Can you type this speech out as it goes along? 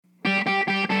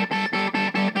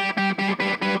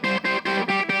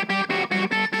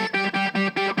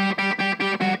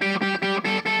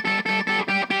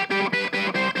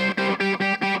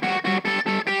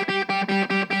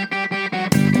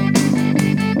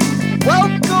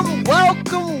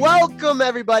Welcome,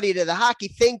 everybody, to the Hockey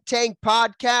Think Tank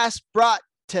podcast, brought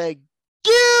to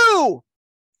you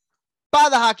by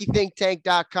the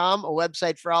hockeythinktank.com, a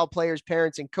website for all players,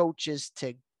 parents, and coaches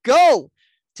to go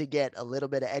to get a little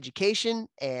bit of education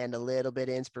and a little bit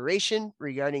of inspiration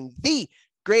regarding the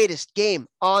greatest game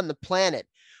on the planet.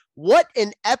 What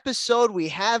an episode we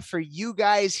have for you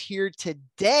guys here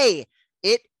today.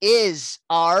 It is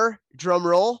our, drum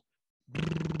roll,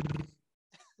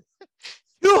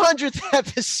 200th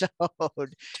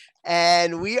episode.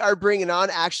 And we are bringing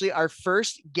on actually our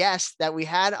first guest that we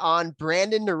had on,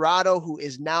 Brandon Naurato, who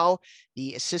is now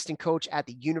the assistant coach at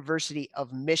the University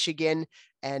of Michigan.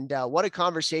 And what a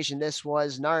conversation this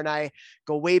was. Nar and I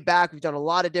go way back. We've done a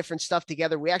lot of different stuff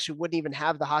together. We actually wouldn't even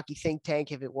have the Hockey Think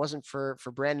Tank if it wasn't for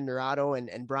Brandon Naurato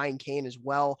and Brian Kane as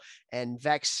well. And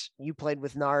Vex, you played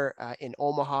with Nar in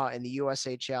Omaha in the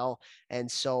USHL. And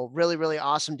so really, really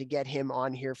awesome to get him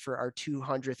on here for our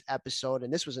 200th episode.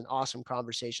 And this was an awesome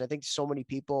conversation. I think so many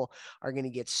people are going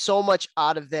to get so much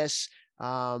out of this.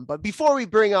 But before we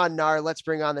bring on Nar, let's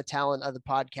bring on the talent of the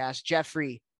podcast,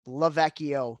 Jeffrey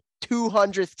Lavecchio.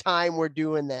 200th time we're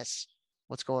doing this.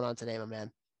 What's going on today, my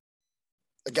man?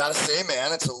 I gotta say,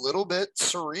 man, it's a little bit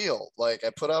surreal. Like,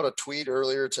 I put out a tweet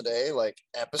earlier today, like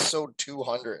episode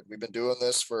 200. We've been doing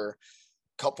this for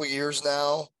a couple years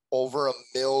now, over 1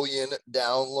 million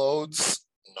downloads.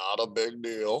 Not a big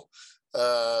deal.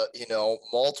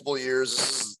 Multiple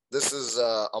years. This is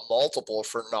a multiple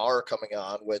for NAR coming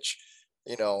on, which,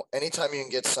 anytime you can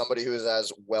get somebody who is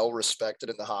as well respected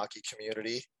in the hockey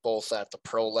community, both at the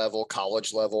pro level,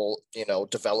 college level,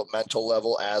 developmental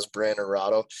level as Brandon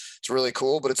Naurato, it's really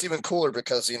cool. But it's even cooler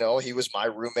because, he was my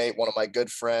roommate, one of my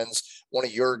good friends, one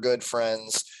of your good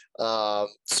friends.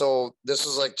 So this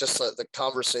was like just the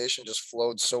conversation just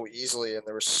flowed so easily, and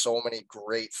there were so many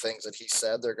great things that he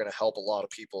said. They're going to help a lot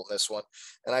of people in this one.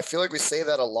 And I feel like we say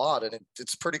that a lot, and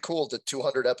it's pretty cool that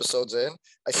 200 episodes in,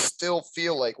 I still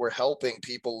feel like we're helping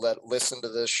people that listen to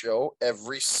this show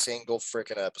every single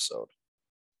freaking episode.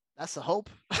 That's the hope.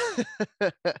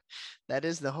 That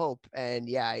is the hope. And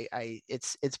yeah,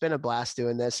 it's been a blast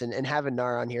doing this and having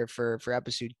Nar on here for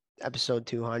episode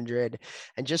 200.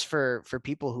 And just for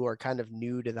people who are kind of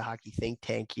new to the Hockey Think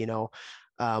Tank,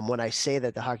 when I say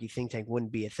that the Hockey Think Tank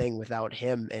wouldn't be a thing without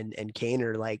him and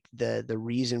Kaner, like the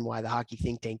reason why the Hockey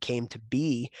Think Tank came to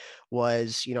be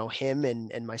was, him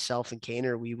and myself and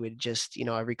Kaner, we would just,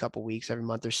 every couple of weeks, every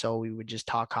month or so, we would just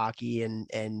talk hockey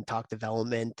and talk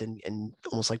development and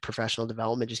almost like professional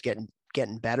development, just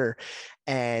getting better.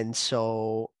 And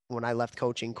so when I left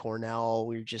coaching Cornell,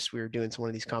 we were doing one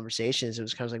of these conversations. It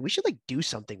was kind of like, we should like do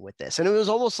something with this. And it was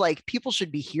almost like people should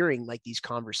be hearing like these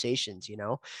conversations,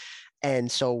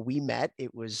 And so we met.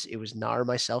 It was Nar,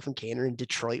 myself, and Kaner in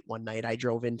Detroit one night. I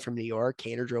drove in from New York.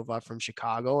 Kaner drove up from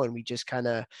Chicago, and we just kind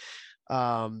of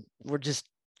we're just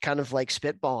kind of like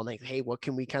spitballing, like, hey, what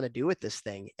can we kind of do with this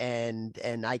thing? And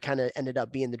I kind of ended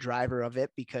up being the driver of it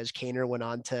because Kaner went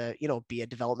on to, be a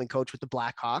development coach with the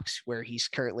Blackhawks, where he's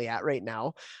currently at right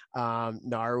now.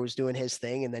 Nar was doing his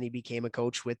thing, and then he became a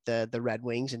coach with the Red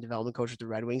Wings and development coach with the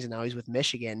Red Wings, and now he's with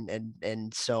Michigan.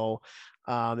 And so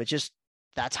it just,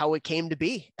 that's how it came to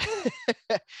be.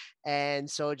 And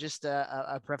so just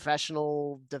a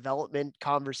professional development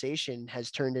conversation has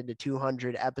turned into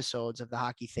 200 episodes of the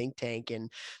Hockey Think Tank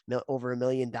and over 1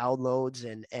 million downloads.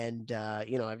 And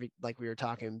like we were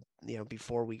talking,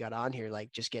 before we got on here,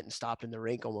 like just getting stopped in the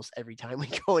rink almost every time we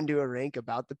go into a rink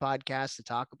about the podcast to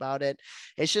talk about it.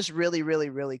 It's just really,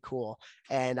 really, really cool.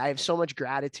 And I have so much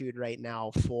gratitude right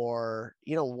now for,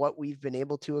 what we've been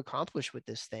able to accomplish with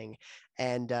this thing.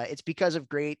 And it's because of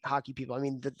great hockey people. I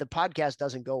mean, the podcast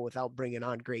doesn't go without bringing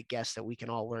on great guests that we can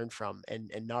all learn from. And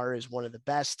Nar is one of the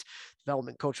best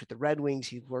development coach with the Red Wings.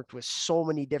 He's worked with so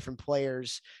many different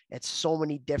players at so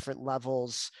many different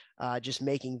levels, just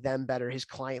making them better. His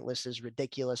client list is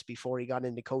ridiculous before he got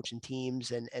into coaching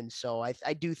teams. And so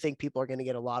I do think people are going to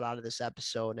get a lot out of this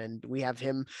episode. And we have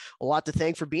him a lot to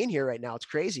thank for being here right now. It's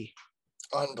crazy.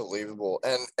 Unbelievable.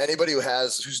 And anybody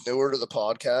who's newer to the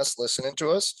podcast listening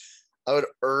to us, I would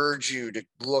urge you to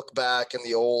look back in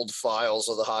the old files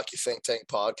of the Hockey Think Tank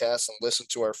podcast and listen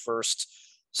to our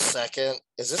second.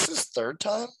 Is this his third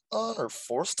time on or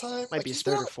fourth time? Might be his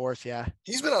third or fourth. Yeah.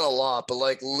 He's been on a lot, but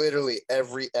like literally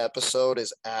every episode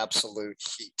is absolute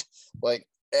heat. Like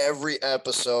every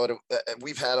episode,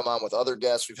 we've had him on with other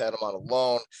guests. We've had him on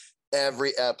alone.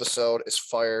 Every episode is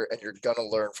fire, and you're going to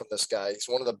learn from this guy. He's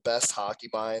one of the best hockey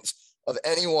minds of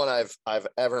anyone I've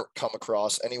ever come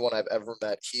across, anyone I've ever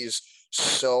met. He's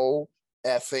so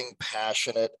effing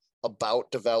passionate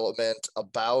about development,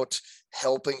 about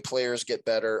helping players get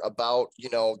better, about,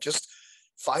 just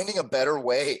finding a better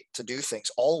way to do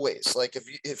things always. Like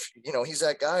if he's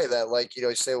that guy that, like,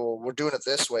 you say, well, we're doing it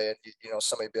this way. And,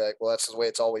 somebody be like, well, that's the way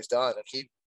it's always done. And he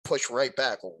push right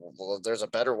back. Well, if there's a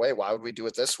better way, why would we do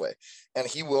it this way? And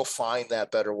he will find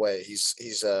that better way.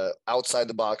 He's a outside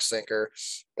the box thinker.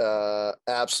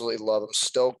 Absolutely love him.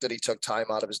 Stoked that he took time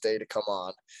out of his day to come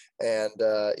on. And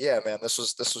yeah, man, this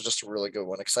was just a really good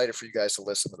one. Excited for you guys to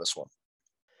listen to this one.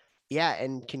 Yeah,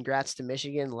 and congrats to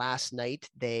Michigan. Last night,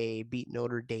 they beat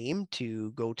Notre Dame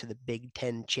to go to the Big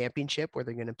Ten championship where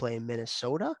they're going to play in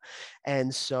Minnesota.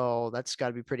 And so that's got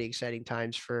to be pretty exciting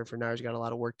times for Nars. Got a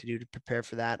lot of work to do to prepare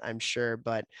for that, I'm sure.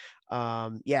 But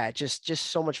yeah, just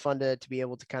so much fun to be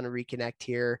able to kind of reconnect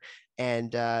here.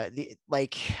 And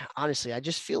honestly, I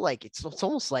just feel like it's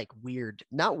almost like weird,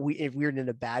 not weird in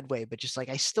a bad way, but just like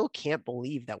I still can't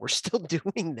believe that we're still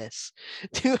doing this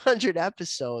 200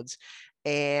 episodes.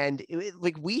 And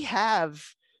like we have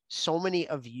so many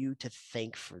of you to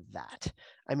thank for that.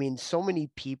 I mean, so many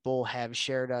people have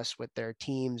shared us with their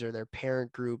teams or their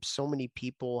parent groups. So many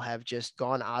people have just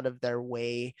gone out of their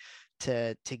way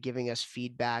to giving us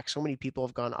feedback. So many people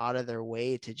have gone out of their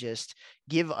way to just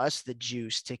give us the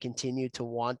juice to continue to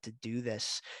want to do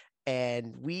this.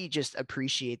 And we just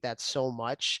appreciate that so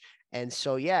much. And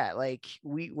so, yeah, like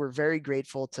we're very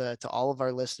grateful to all of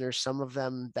our listeners. Some of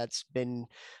them that's been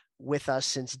with us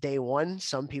since day one.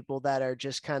 Some people that are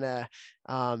just kind of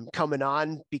coming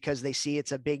on because they see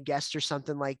it's a big guest or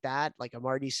something like that, like a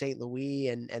Marty St. Louis,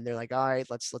 and they're like, all right,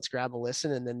 let's grab a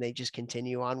listen, and then they just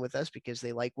continue on with us because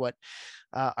they like what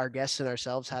our guests and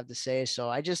ourselves have to say. So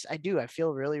I feel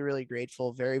really, really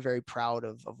grateful, very, very proud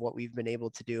of what we've been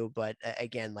able to do. But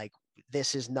again, like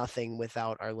this is nothing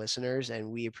without our listeners,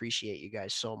 and we appreciate you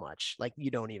guys so much. Like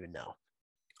you don't even know.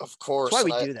 Of That's why course.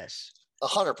 we do this.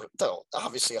 100%,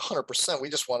 obviously 100%. We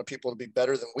just wanted people to be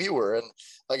better than we were. And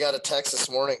I got a text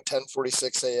this morning,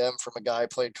 10:46 a.m. from a guy I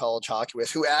played college hockey with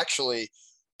who actually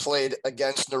played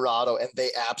against Naurato, and they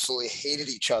absolutely hated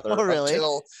each other Oh, really?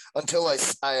 until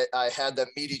I had them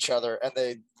meet each other, and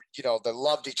they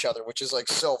loved each other, which is like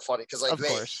so funny because like Of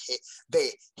course. they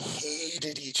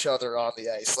hated each other on the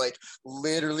ice, like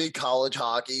literally college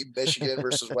hockey, Michigan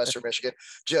versus Western Michigan,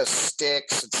 just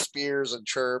sticks and spears and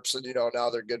chirps, and now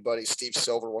they're good buddies. Steve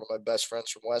Silver, one of my best friends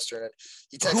from Western, and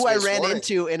he texted who me I this ran morning,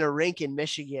 into in a rink in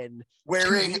Michigan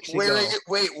wearing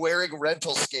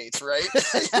rental skates, right?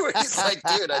 He's like,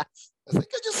 dude, I think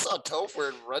I just saw Toph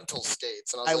wearing rental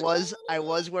skates. And I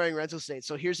was wearing rental skates.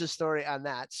 So here's the story on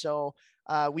that. So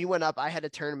we went up. I had a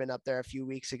tournament up there a few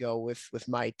weeks ago with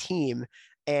my team.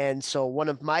 And so one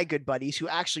of my good buddies who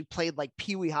actually played like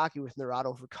Pee Wee hockey with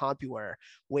Naurato for CompuWare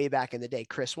way back in the day,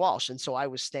 Chris Walsh. And so I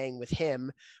was staying with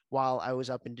him while I was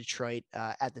up in Detroit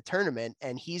at the tournament.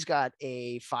 And he's got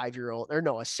a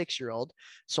 6-year-old.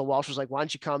 So Walsh was like, why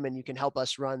don't you come and you can help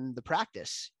us run the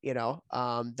practice, that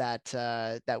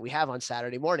we have on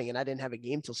Saturday morning. And I didn't have a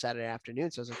game till Saturday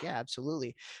afternoon. So I was like, yeah,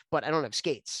 absolutely. But I don't have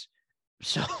skates.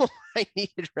 So I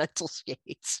needed rental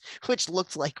skates, which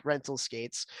looked like rental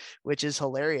skates, which is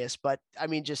hilarious. But I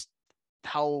mean, just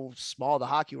how small the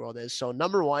hockey world is. So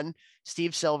number one,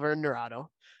 Steve Silver, Naurato.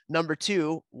 Number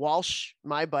two, Walsh,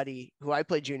 my buddy, who I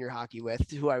played junior hockey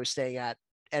with, who I was staying at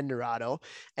and Naurato.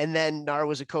 And then Nar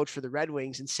was a coach for the Red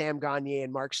Wings, and Sam Gagne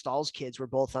and Mark Stahl's kids were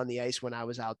both on the ice when I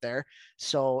was out there.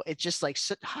 So it's just like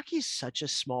hockey is such a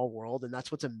small world, and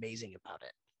that's what's amazing about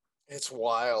it. It's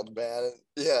wild, man.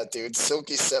 Yeah, dude.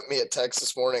 Silky sent me a text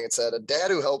this morning. It said, a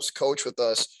dad who helps coach with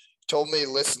us told me he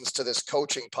listens to this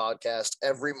coaching podcast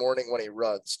every morning when he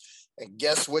runs. And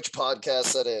guess which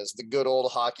podcast that is? The good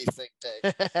old hockey think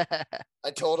tank.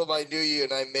 I told him I knew you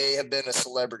and I may have been a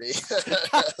celebrity.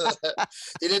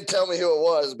 He didn't tell me who it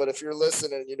was, but if you're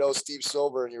listening, Steve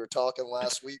Silver, and you were talking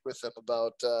last week with him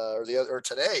about, or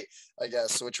today, I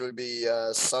guess, which would be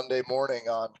Sunday morning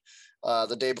on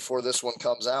the day before this one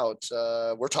comes out.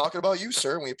 We're talking about you,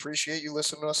 sir, and we appreciate you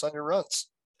listening to us on your runs.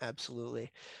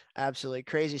 Absolutely. Absolutely.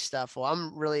 Crazy stuff. Well,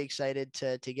 I'm really excited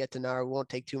to get to Nara. We won't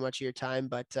take too much of your time,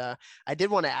 but I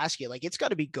did want to ask you, like, it's got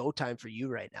to be go time for you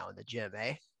right now in the gym,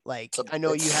 eh? Like, I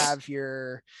know you have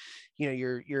you're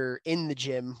in the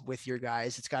gym with your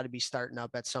guys. It's got to be starting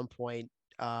up at some point.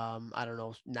 I don't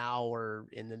know, now or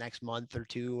in the next month or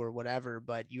two or whatever,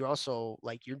 but you're also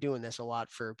like, you're doing this a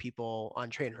lot for people on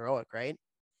Train Heroic, right?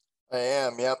 I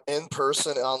am. Yep. In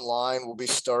person, online will be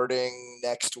starting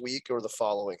next week or the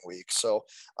following week. So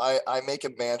I make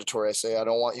it mandatory. I say, I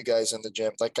don't want you guys in the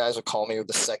gym. Like, guys will call me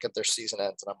the second their season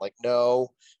ends. And I'm like, no,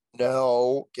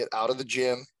 No, get out of the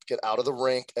gym, get out of the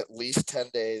rink at least 10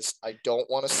 days. I don't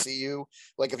want to see you.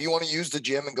 Like, if you want to use the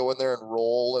gym and go in there and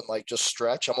roll and like just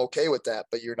stretch, I'm okay with that,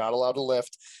 but you're not allowed to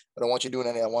lift. I don't want you doing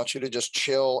any. I want you to just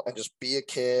chill and just be a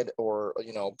kid, or,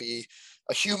 be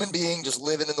a human being, just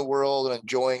living in the world and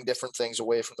enjoying different things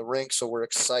away from the rink. So we're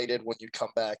excited when you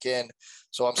come back in.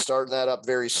 So I'm starting that up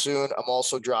very soon. I'm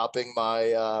also dropping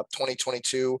my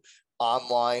 2022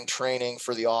 online training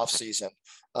for the off season.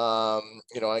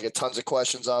 I get tons of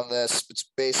questions on this.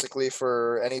 It's basically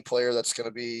for any player that's going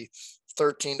to be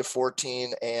 13 to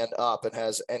 14 and up and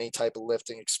has any type of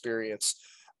lifting experience.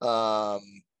 Um,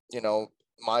 you know,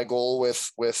 my goal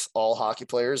with all hockey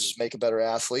players is make a better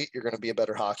athlete. You're going to be a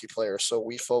better hockey player. So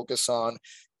we focus on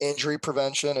injury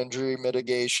prevention, injury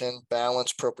mitigation,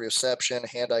 balance, proprioception,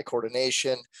 hand-eye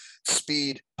coordination,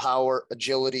 speed, power,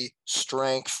 agility,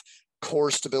 strength, core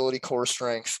stability, core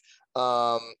strength,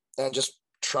 and just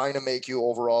trying to make you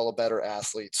overall a better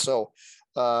athlete. So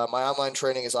my online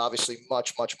training is obviously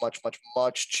much, much, much, much,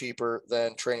 much cheaper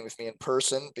than training with me in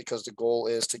person, because the goal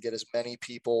is to get as many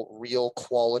people real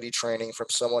quality training from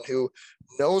someone who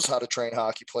knows how to train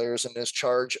hockey players and is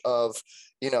charge of,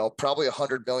 probably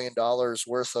 $100 million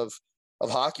worth of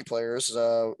hockey players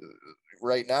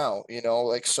right now,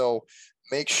 so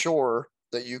make sure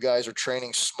that you guys are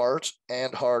training smart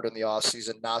and hard in the off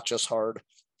season, not just hard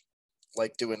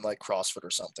like doing like CrossFit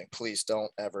or something. Please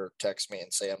don't ever text me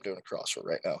and say I'm doing a CrossFit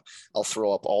right now. I'll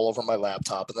throw up all over my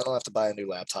laptop, and then I'll have to buy a new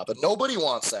laptop. And nobody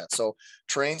wants that. So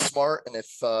train smart. And if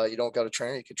you don't got a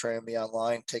trainer, you can train me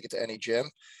online. Take it to any gym.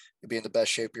 You'll be in the best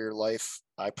shape of your life.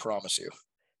 I promise you.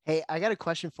 Hey, I got a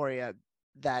question for you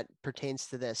that pertains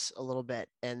to this a little bit,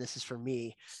 and this is for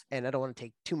me. And I don't want to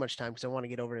take too much time because I want to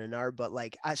get over to NAR. But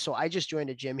like, I just joined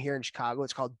a gym here in Chicago.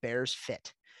 It's called Bears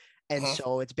Fit, and Mm-hmm.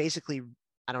 so it's basically,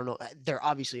 I don't know, they're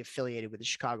obviously affiliated with the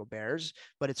Chicago Bears,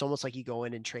 but it's almost like you go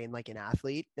in and train like an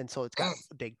athlete. And so it's got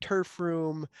Mm, a big turf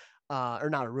room, or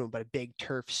not a room, but a big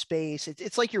turf space.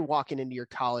 It's like you're walking into your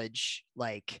college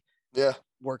like yeah.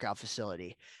 workout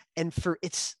facility. And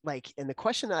it's like, and the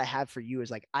question that I have for you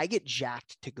is like, I get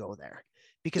jacked to go there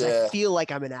because I Yeah. feel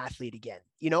like I'm an athlete again.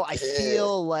 I Yeah.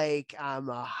 feel like I'm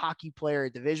a hockey player,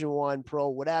 Division 1 pro,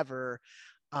 whatever,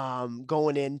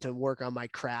 going in to work on my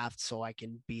craft so I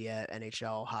can be an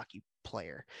NHL hockey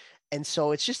player. And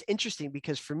so it's just interesting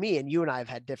because for me, and you and I have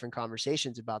had different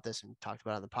conversations about this and talked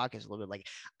about it on the podcast a little bit, like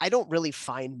I don't really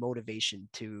find motivation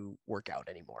to work out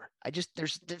anymore.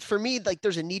 There's, for me, like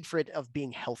there's a need for it of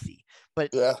being healthy, but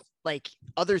Yeah. like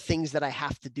other things that I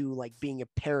have to do, like being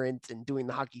a parent and doing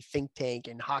the hockey think tank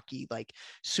and hockey, like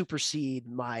supersede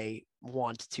my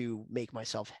want to make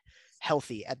myself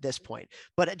healthy at this point.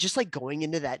 But just like going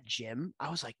into that gym, I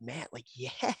was like, man, like,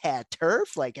 yeah,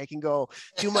 turf. Like I can go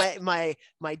do my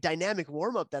dynamic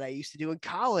warm up that I used to do in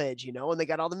college, and they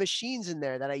got all the machines in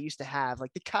there that I used to have,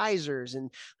 like the Kaisers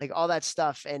and like all that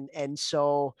stuff. And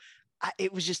so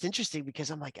it was just interesting because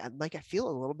I feel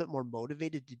a little bit more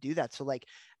motivated to do that. So like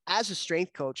as a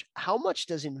strength coach, how much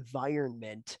does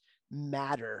environment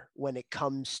matter when it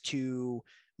comes to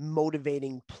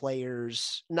motivating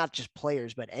players, not just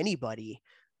players, but anybody,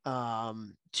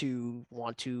 to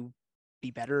want to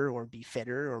be better or be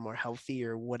fitter or more healthy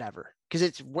or whatever? Because I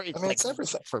it's mean, like it's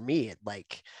everything. for me, it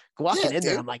like walking Yeah, in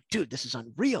there, dude. I'm like, dude, this is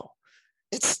unreal.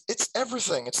 It's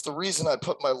everything. It's the reason I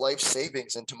put my life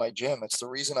savings into my gym. It's the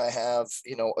reason I have,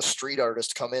 a street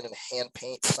artist come in and hand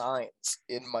paint signs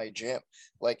in my gym.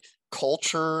 Like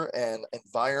culture and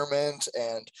environment.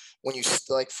 And when you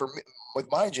like, for me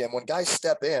with my gym, when guys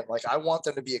step in, like I want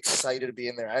them to be excited to be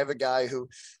in there. I have a guy who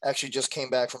actually just came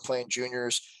back from playing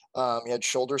juniors. He had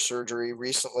shoulder surgery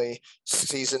recently.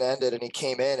 Season ended, and he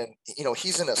came in, and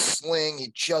he's in a sling.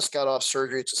 He just got off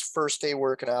surgery. It's his first day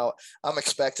working out. I'm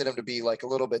expecting him to be like a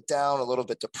little bit down, a little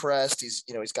bit depressed. He's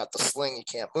got the sling, he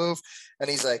can't move, and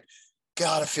he's like,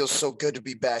 God, it feels so good to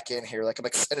be back in here. Like and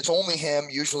it's only him.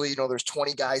 Usually, there's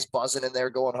 20 guys buzzing in there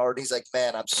going hard. He's like,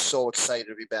 man, I'm so excited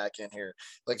to be back in here.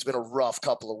 Like it's been a rough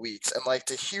couple of weeks, and like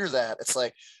to hear that, it's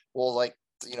like, well, like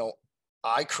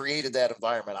I created that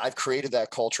environment. I've created that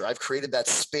culture. I've created that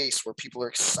space where people are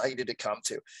excited to come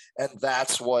to. And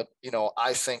that's what,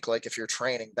 I think like if you're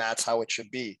training, that's how it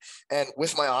should be. And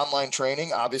with my online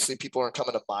training, obviously people aren't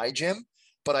coming to my gym,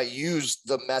 but I use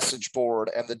the message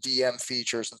board and the DM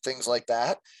features and things like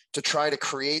that to try to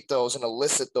create those and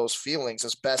elicit those feelings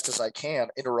as best as I can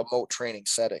in a remote training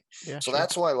setting. Yeah, So sure.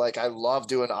 that's why like I love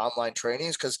doing online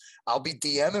trainings, because I'll be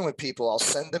DMing with people. I'll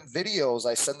send them videos.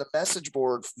 I send the message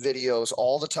board videos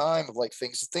all the time of like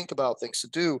things to think about, things to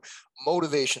do,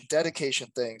 motivation, dedication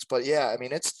things. But yeah, I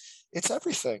mean, it's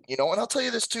everything, you know. And I'll tell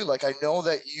you this too, like, I know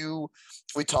that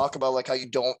we talk about like how you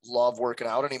don't love working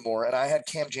out anymore. And I had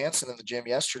Cam Jansen in the gym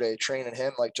yesterday, training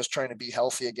him, like just trying to be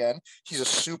healthy again. He's a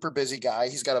super busy guy.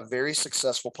 He's got a very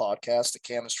successful podcast, the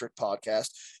Cam and Strick podcast.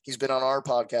 He's been on our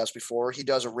podcast before. He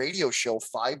does a radio show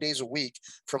 5 days a week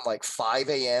from like 5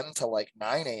 a.m. to like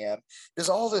 9 a.m. There's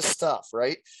all this stuff,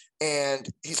 right? And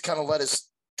he's kind of let his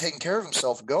taking care of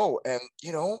himself go. And,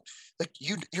 you know, like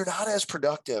you're not as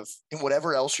productive in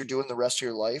whatever else you're doing the rest of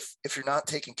your life if you're not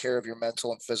taking care of your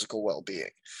mental and physical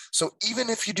well-being. So even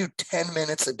if you do 10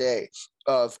 minutes a day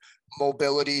of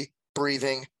mobility,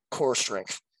 breathing, core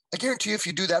strength, I guarantee you if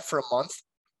you do that for a month,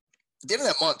 at the end of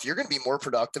that month, you're going to be more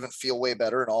productive and feel way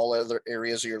better in all other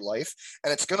areas of your life.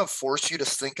 And it's going to force you to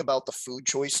think about the food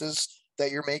choices that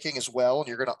you're making as well. And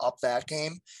you're going to up that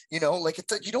game, you know, like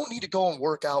you don't need to go and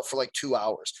work out for like 2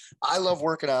 hours. I love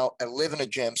working out. I live in a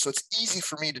gym. So it's easy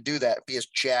for me to do that, be as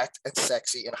jacked and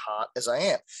sexy and hot as I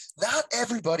am. Not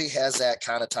everybody has that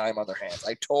kind of time on their hands.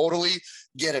 I totally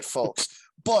get it, folks.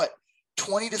 But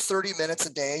 20 to 30 minutes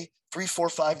a day, 3, 4,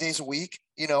 5 days a week,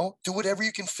 you know, do whatever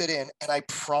you can fit in. And I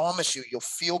promise you, you'll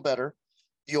feel better.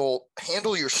 You'll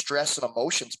handle your stress and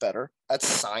emotions better. That's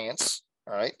science.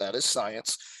 All right. That is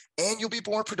science. And you'll be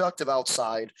more productive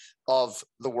outside of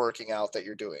the working out that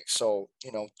you're doing. So,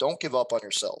 you know, don't give up on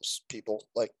yourselves, people.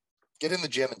 Like, get in the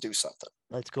gym and do something.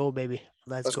 Let's go, baby.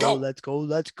 Let's go. Let's go.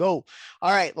 Let's go.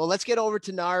 All right. Well, let's get over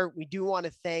to NAR. We do want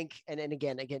to thank, and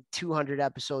again, 200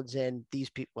 episodes in, these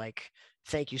people, like,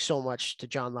 thank you so much to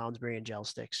John Lounsbury and Gel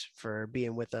Sticks for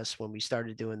being with us when we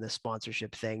started doing this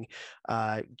sponsorship thing.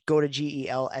 Go to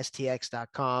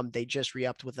GELSTX.com. They just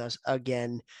re-upped with us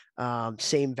again.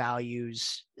 Same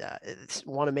values,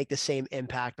 want to make the same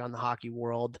impact on the hockey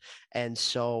world. And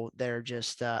so they're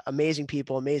just amazing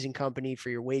people, amazing company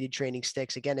for your weighted training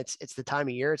sticks. Again, it's the time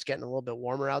of year. It's getting a little bit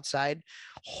warmer outside,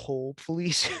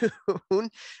 hopefully soon.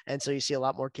 And so you see a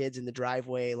lot more kids in the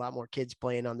driveway, a lot more kids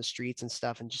playing on the streets and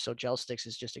stuff. And just so Gel Sticks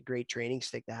is just a great training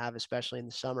stick to have, especially in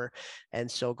the summer.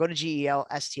 And so go to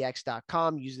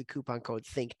GELSTX.com, use the coupon code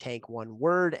ThinkTank, one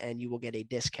word, and you will get a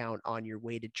discount on your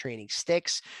weighted training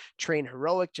sticks. Train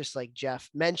Heroic, just like Jeff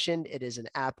mentioned, it is an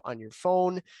app on your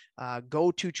phone.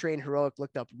 Go to Train Heroic,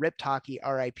 looked up Ripped Hockey,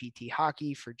 RIPT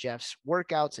Hockey for Jeff's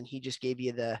workouts, and he just gave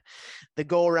you the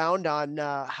go around on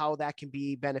how that can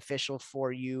be beneficial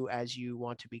for you as you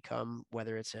want to become,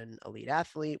 whether it's an elite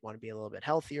athlete, want to be a little bit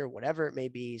healthier, whatever it may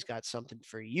be. He's got something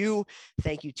for you.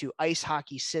 Thank you to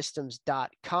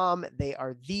icehockeysystems.com. They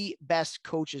are the best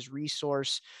coaches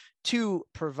resource to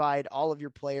provide all of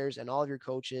your players and all of your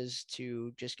coaches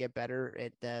to just get better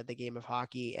at the game of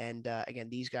hockey. And again,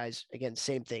 these guys, again,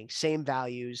 same thing, same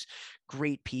values,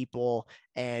 great people.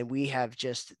 And we have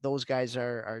just, those guys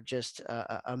are just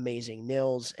amazing.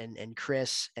 Nils and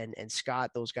Chris and Scott,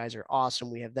 those guys are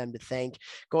awesome. We have them to thank.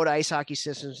 Go to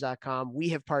icehockeysystems.com. We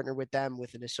have partnered with them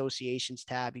with an associations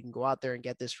tab. You can go out there and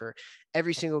get this for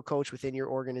every single coach within your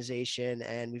organization.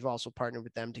 And we've also partnered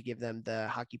with them to give them the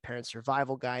Hockey Parent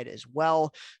Survival Guide as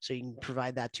well. So you can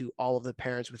provide that to all of the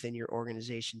parents within your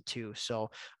organization too. So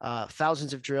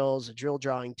thousands of drills, a drill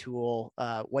drawing tool,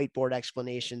 whiteboard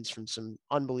explanations from some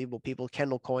unbelievable people.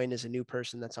 Kendall Coyne is a new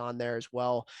person that's on there as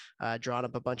well, drawing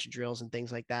up a bunch of drills and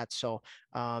things like that. So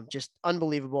just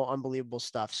unbelievable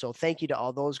stuff. So thank you to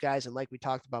all those guys. And like we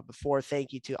talked about before,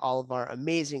 thank you to all of our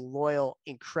amazing, loyal,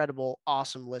 incredible,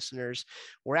 awesome listeners.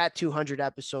 We're at 200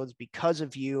 episodes because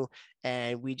of you,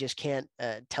 and we just can't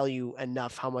tell you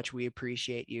enough how much we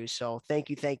appreciate you. So thank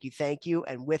you.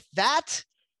 And with that,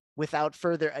 without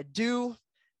further ado,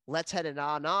 let's head it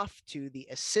on off to the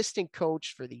assistant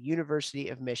coach for the University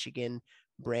of Michigan,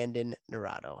 Brandon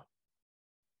Naurato.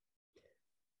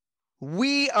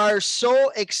 We are so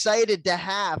excited to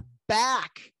have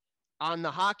back on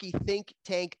the Hockey Think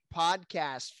Tank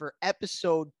podcast for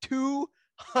episode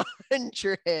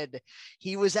 200.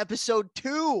 He was episode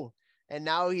 2, and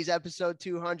now he's episode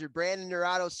 200. Brandon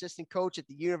Naurato, assistant coach at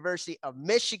the University of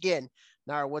Michigan.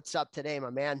 Nara, what's up today,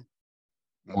 my man?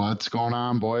 What's going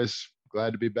on, boys?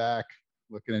 Glad to be back.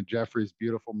 Looking at Jeffrey's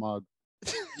beautiful mug.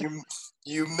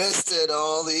 You missed it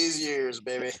all these years,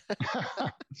 baby.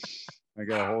 I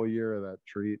got a whole year of that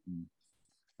treat, and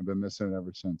I've been missing it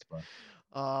ever since. But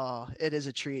oh, it is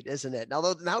a treat, isn't it?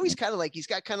 Although now he's kind of like, he's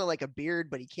got kind of like a beard,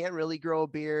 but he can't really grow a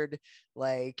beard.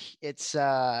 Like it's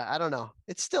I don't know.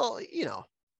 It's still, you know.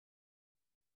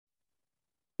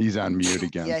 He's on mute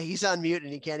again. Yeah, he's on mute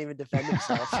and he can't even defend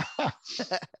himself.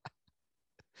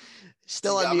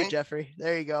 Still on mute, Jeffrey.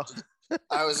 There you go.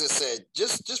 I was just saying,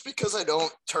 just because I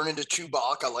don't turn into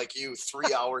Chewbacca like you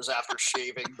 3 hours after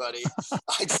shaving, buddy,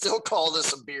 I'd still call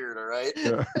this a beard, all right?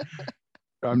 Yeah.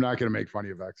 I'm not going to make fun of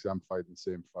you, Vex. I'm fighting the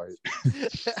same fight.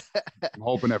 I'm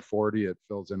hoping at 40 it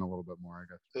fills in a little bit more.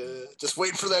 I got just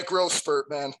waiting for that growth spurt,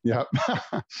 man. Yep.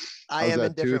 I How's am in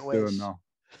that different tooth doing ways. now?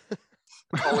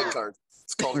 Calling card.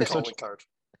 It's called a calling card.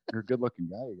 You're a good looking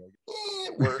guy.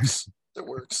 It works. It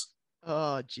works.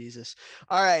 Oh Jesus!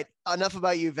 All right, enough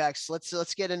about you, Vex.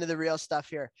 Let's get into the real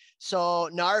stuff here. So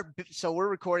so we're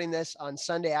recording this on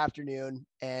Sunday afternoon,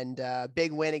 and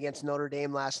big win against Notre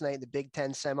Dame last night in the Big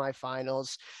Ten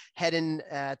semifinals, heading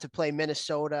to play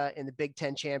Minnesota in the Big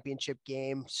Ten championship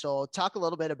game. So talk a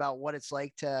little bit about what it's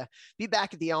like to be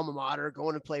back at the alma mater,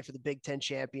 going to play for the Big Ten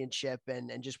championship,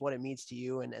 and just what it means to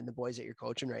you and the boys that you're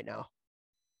coaching right now.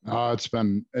 It's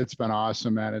been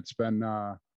awesome, man. It's been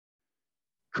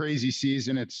crazy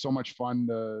season. It's so much fun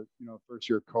to, first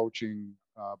year coaching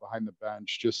behind the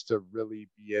bench, just to really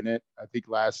be in it. I think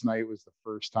last night was the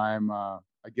first time I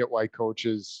get why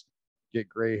coaches get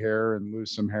gray hair and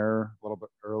lose some hair a little bit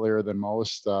earlier than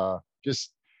most.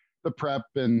 Just the prep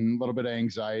and a little bit of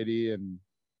anxiety and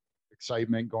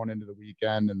excitement going into the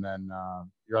weekend. And then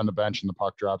you're on the bench and the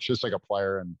puck drops just like a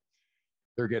player and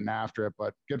they're getting after it,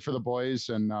 but good for the boys.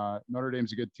 And Notre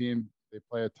Dame's a good team. They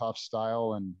play a tough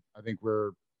style, and I think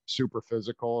we're super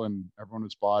physical, and everyone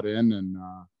was bought in and,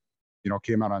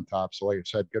 came out on top. So like I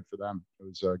said, good for them. It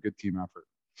was a good team effort.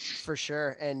 For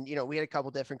sure. And, we had a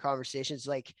couple different conversations,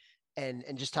 and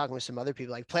just talking with some other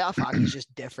people, like playoff hockey is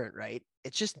just different, right?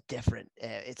 It's just different.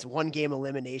 It's one game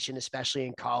elimination, especially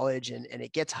in college, and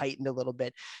it gets heightened a little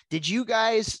bit. Did you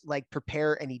guys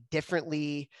prepare any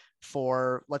differently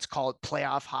for, let's call it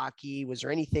playoff hockey? Was there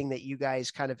anything that you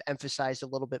guys kind of emphasized a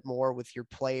little bit more with your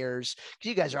players? Because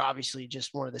you guys are obviously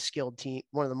just one of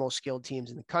the most skilled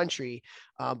teams in the country.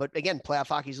 But again, playoff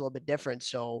hockey is a little bit different.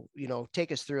 So,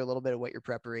 take us through a little bit of what your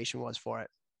preparation was for it.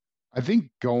 I think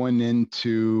going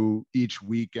into each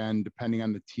weekend, depending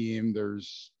on the team,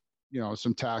 there's,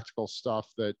 some tactical stuff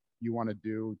that you want to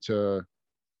do to,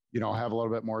 have a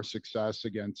little bit more success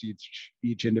against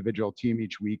each individual team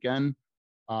each weekend.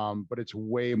 But it's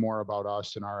way more about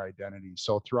us and our identity.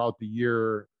 So throughout the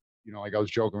year, like I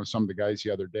was joking with some of the guys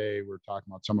the other day, we were talking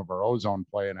about some of our ozone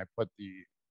play, and I put the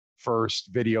first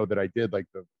video that I did, like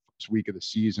the first week of the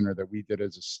season, or that we did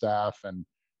as a staff, and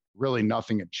really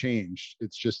nothing had changed.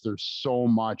 It's just there's so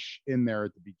much in there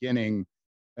at the beginning,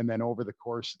 and then over the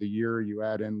course of the year you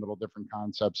add in little different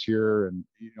concepts here, and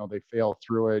they fail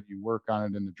through it. You work on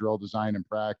it in the drill design and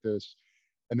practice,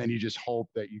 and then you just hope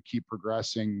that you keep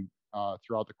progressing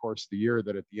throughout the course of the year,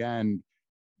 that at the end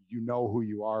who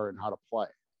you are and how to play.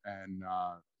 And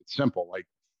it's simple,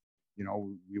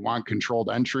 we want controlled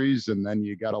entries, and then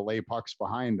you got to lay pucks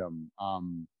behind them,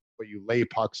 but you lay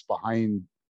pucks behind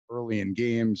early in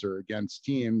games or against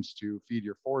teams to feed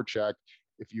your forecheck.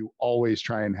 If you always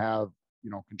try and have,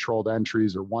 controlled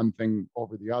entries or one thing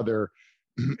over the other,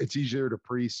 it's easier to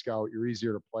pre-scout. You're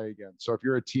easier to play against. So if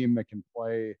you're a team that can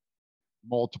play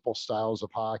multiple styles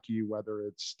of hockey, whether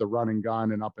it's the run and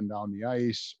gun and up and down the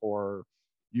ice, or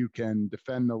you can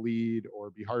defend the lead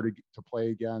or be hard to play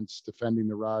against, defending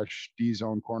the rush,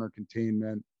 D-zone corner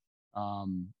containment,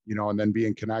 and then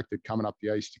being connected, coming up the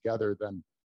ice together, then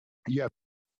yeah.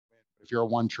 If you're a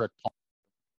one-trick player,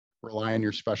 rely on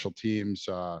your special teams,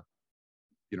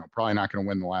 probably not going to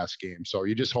win the last game. So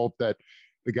you just hope that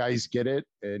the guys get it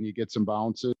and you get some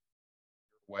bounces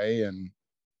your way. And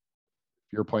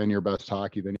if you're playing your best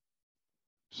hockey, then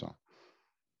so.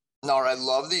 No, I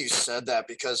love that you said that,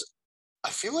 because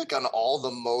I feel like on all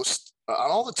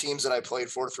the teams that I played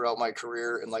for throughout my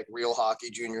career in real hockey,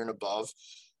 junior and above,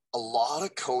 a lot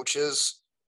of coaches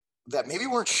that maybe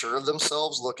weren't sure of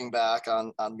themselves looking back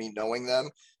on me knowing them,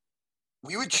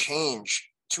 we would change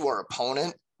to our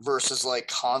opponent versus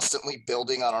constantly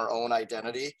building on our own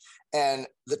identity. And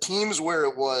the teams where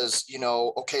it was,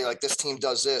 okay, this team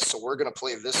does this, so we're going to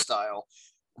play this style.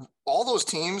 All those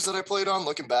teams that I played on,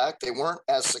 looking back, they weren't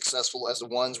as successful as the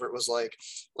ones where it was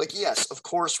yes, of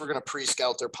course, we're going to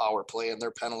pre-scout their power play and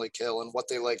their penalty kill and what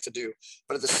they like to do.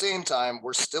 But at the same time,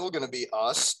 we're still going to be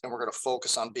us, and we're going to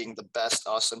focus on being the best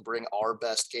us and bring our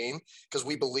best game, because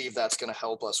we believe that's going to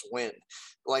help us win.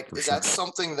 Is that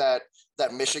something that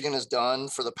Michigan has done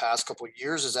for the past couple of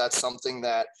years? Is that something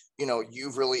that,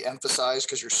 you've really emphasized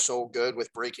because you're so good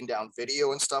with breaking down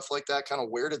video and stuff like that? Kind of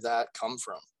where did that come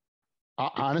from?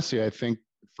 Honestly, I think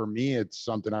for me, it's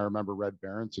something I remember Red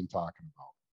Berenson talking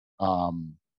about.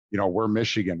 We're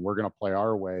Michigan, we're going to play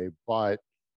our way, but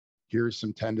here's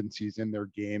some tendencies in their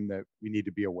game that we need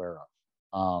to be aware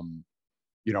of.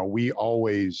 We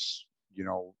always,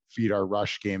 feed our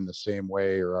rush game the same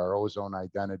way, or our ozone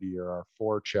identity, or our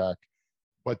forecheck,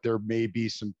 but there may be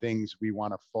some things we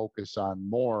want to focus on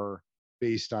more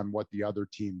based on what the other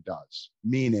team does.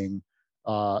 Meaning,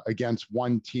 against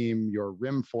one team, your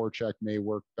rim forecheck may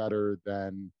work better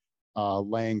than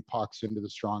laying pucks into the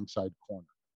strong side corner.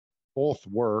 Both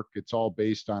work. It's all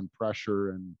based on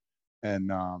pressure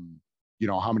and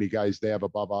how many guys they have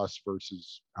above us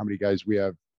versus how many guys we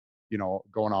have,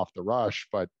 going off the rush.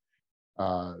 But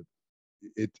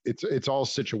it's all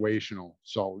situational.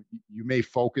 So you may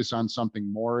focus on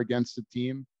something more against the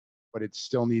team, but it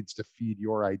still needs to feed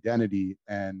your identity.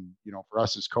 And for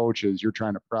us as coaches, you're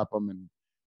trying to prep them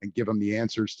and give them the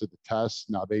answers to the test.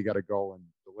 Now they got to go and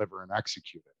deliver and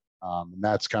execute it. And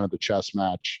that's kind of the chess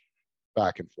match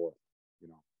back and forth.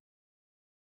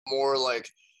 More like,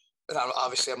 and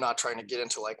obviously I'm not trying to get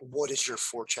into like, what is your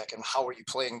forecheck and how are you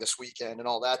playing this weekend and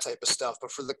all that type of stuff.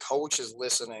 But for the coaches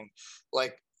listening,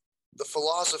 like the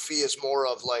philosophy is more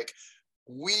of like,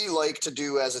 we like to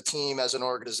do as a team, as an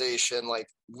organization, like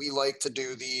we like to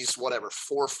do these, whatever,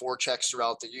 4 checks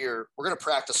throughout the year. We're going to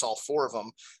practice all 4 of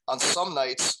them. On some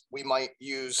nights, we might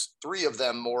use 3 of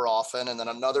them more often. And then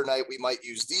another night we might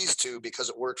use these 2 because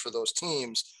it worked for those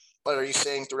teams. But are you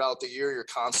saying throughout the year, you're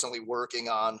constantly working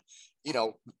on,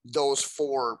 those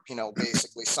 4,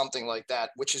 basically something like that,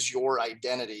 which is your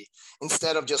identity,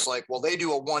 instead of just like, well, they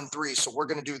do a 1-3, so we're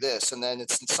going to do this. And then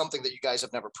it's something that you guys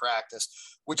have never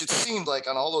practiced, which it seemed like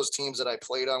on all those teams that I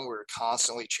played on, we were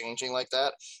constantly changing like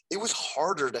that. It was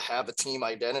harder to have a team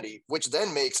identity, which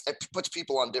then puts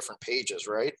people on different pages,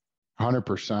 right?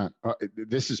 100%.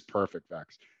 This is perfect,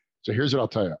 Vex. So here's what I'll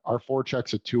tell you. Our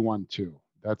forecheck's a 2-1-2.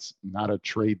 That's not a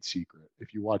trade secret.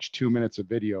 If you watch 2 minutes of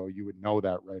video, you would know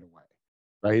that right away,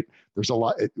 right? There's a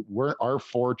lot. Our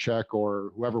forecheck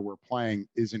or whoever we're playing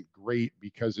isn't great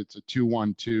because it's a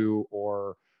 2-1-2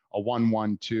 or a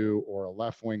 1-1-2 or a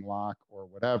left wing lock or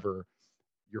whatever.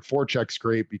 Your forecheck's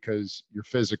great because you're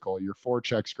physical. Your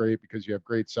forecheck's great because you have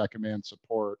great second man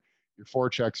support. Your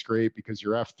forecheck's great because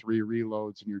your F3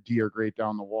 reloads and your D are great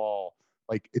down the wall.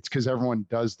 Like, it's because everyone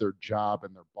does their job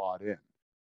and they're bought in.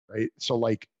 Right. So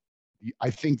like, I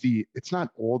think it's not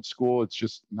old school. It's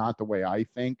just not the way I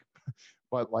think.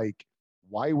 But like,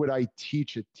 why would I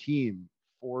teach a team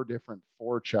 4 different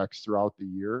forechecks throughout the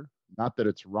year? Not that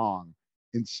it's wrong,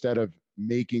 instead of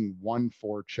making one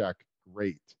forecheck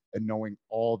great and knowing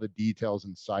all the details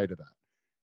inside of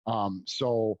that.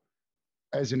 So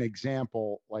as an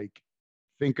example, like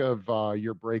think of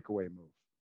your breakaway move,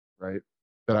 right?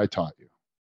 That I taught you.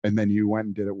 And then you went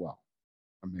and did it well.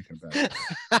 I'm making a bet.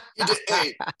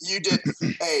 You did.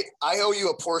 Hey, I owe you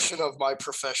a portion of my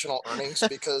professional earnings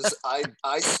because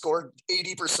I scored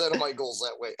 80% of my goals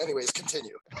that way. Anyways,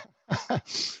 continue.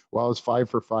 Well, I was 5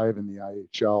 for 5 in the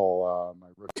IHL my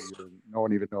rookie year. No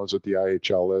one even knows what the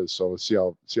IHL is, so see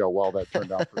how well that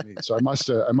turned out for me. So I must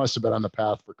have been on the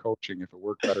path for coaching if it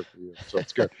worked better for you. So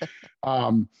it's good.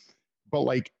 But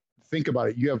like, think about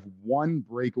it. You have one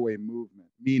breakaway movement,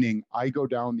 meaning I go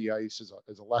down the ice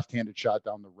as a left-handed shot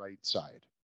down the right side.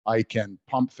 I can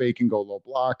pump fake and go low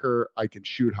blocker. I can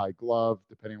shoot high glove,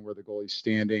 depending on where the goalie's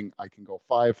standing. I can go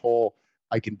 5-hole.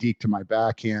 I can deke to my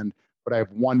backhand, but I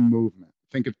have one movement.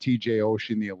 Think of TJ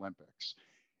Oshie in the Olympics.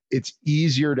 It's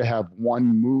easier to have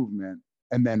one movement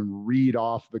and then read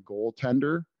off the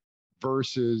goaltender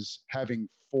versus having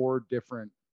 4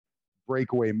 different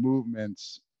breakaway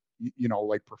movements,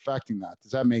 like perfecting that.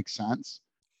 Does that make sense?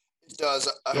 It does.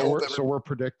 So we're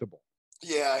predictable.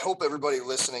 Yeah, I hope everybody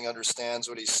listening understands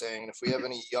what he's saying. If we have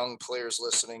any young players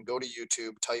listening, go to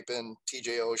YouTube, type in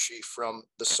TJ Oshie from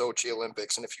the Sochi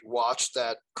Olympics. And if you watch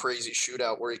that crazy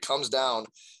shootout where he comes down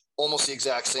almost the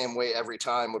exact same way every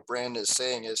time, what Brandon is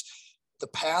saying is the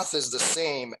path is the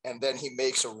same, and then he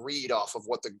makes a read off of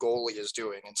what the goalie is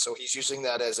doing. And so he's using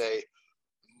that as a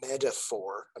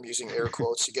metaphor. I'm using air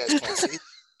quotes. You guys can't see.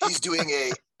 He's doing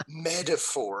a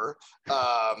metaphor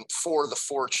for the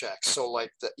forecheck. So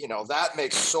like that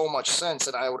makes so much sense.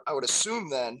 And I would assume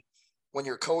then when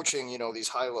you're coaching, these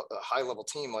high level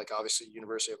team, like obviously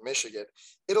University of Michigan,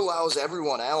 it allows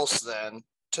everyone else then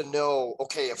to know,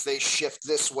 okay, if they shift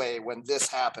this way, when this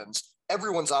happens,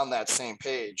 everyone's on that same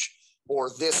page. Or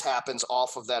this happens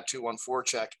off of that 2-1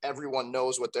 forecheck. Everyone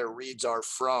knows what their reads are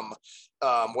from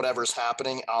whatever's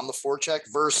happening on the forecheck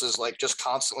versus like just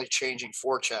constantly changing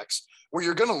forechecks where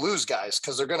you're going to lose guys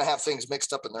because they're going to have things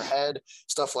mixed up in their head,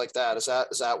 stuff like that. Is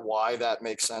that why that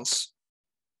makes sense?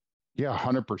 Yeah,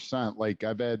 100%. Like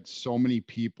I've had so many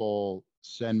people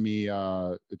send me,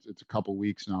 it's a couple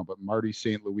weeks now, but Marty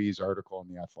St. Louis article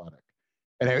in the Athletic.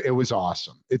 And it was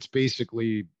awesome. It's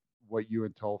basically what you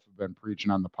and Toph have been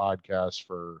preaching on the podcast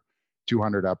for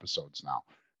 200 episodes now.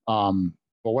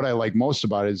 But what I like most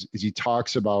about it is he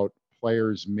talks about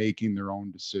players making their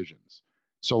own decisions.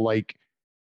 So like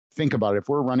think about it. If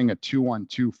we're running a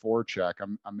 2-1-2 forecheck,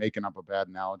 I'm making up a bad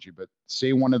analogy, but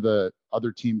say one of the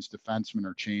other team's defensemen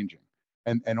are changing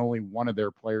and only one of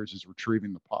their players is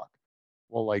retrieving the puck.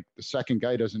 Well, like the second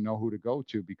guy doesn't know who to go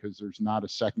to because there's not a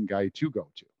second guy to go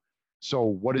to. So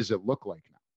what does it look like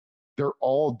now? They're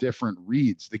all different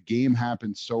reads. The game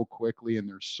happens so quickly and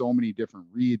there's so many different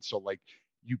reads. So like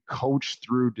you coach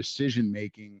through decision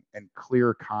making and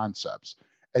clear concepts.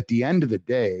 At the end of the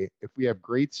day, if we have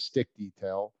great stick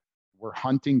detail, we're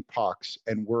hunting pucks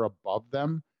and we're above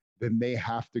them, then they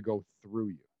have to go through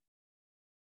you.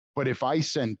 But if I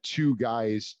send two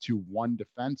guys to one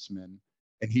defenseman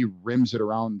and he rims it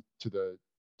around to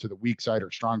the weak side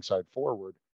or strong side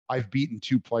forward, I've beaten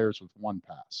two players with one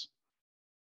pass.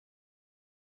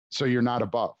 So you're not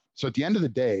above. So at the end of the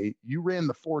day, you ran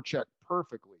the forecheck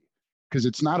perfectly because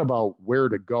it's not about where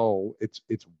to go. It's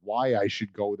why I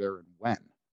should go there and when,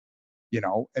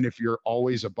 and if you're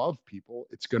always above people,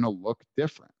 it's going to look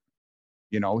different,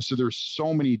 so there's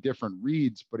so many different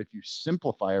reads, but if you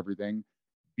simplify everything,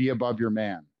 be above your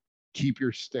man, keep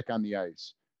your stick on the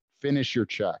ice, finish your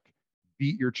check,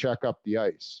 beat your check up the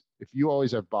ice. If you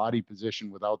always have body position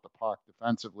without the puck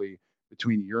defensively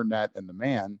between your net and the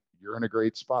man, you're in a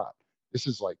great spot. This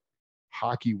is like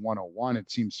hockey 101.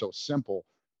 It seems so simple,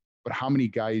 but how many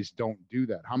guys don't do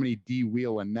that? How many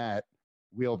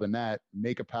wheel the net,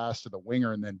 make a pass to the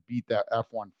winger, and then beat that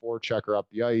F1 forechecker up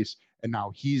the ice, and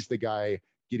now he's the guy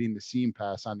getting the seam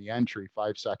pass on the entry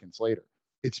 5 seconds later?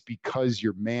 It's because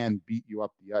your man beat you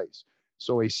up the ice.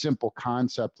 So a simple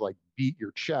concept like beat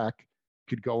your check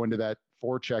could go into that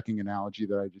forechecking analogy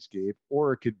that I just gave,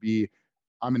 or it could be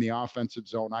I'm in the offensive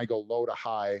zone, I go low to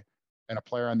high, and a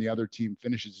player on the other team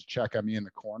finishes a check on me in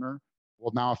the corner.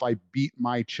 Well, now if I beat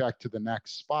my check to the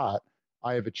next spot,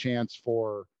 I have a chance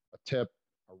for a tip,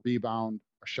 a rebound,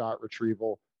 a shot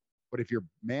retrieval. But if your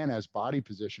man has body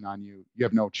position on you, you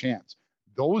have no chance.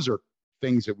 Those are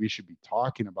things that we should be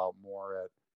talking about more at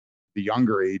the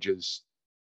younger ages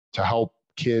to help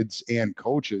kids and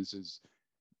coaches is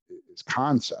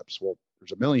concepts. Well,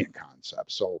 there's a million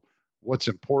concepts. So what's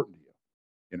important to you?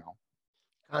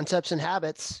 Concepts and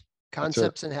habits.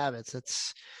 Concepts and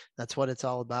habits. That's what it's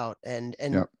all about. And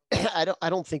yep. I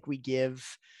don't think we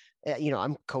give,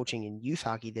 I'm coaching in youth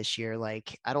hockey this year.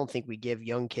 Like, I don't think we give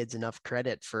young kids enough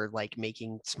credit for like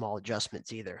making small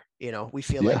adjustments either. We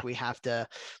feel like we have to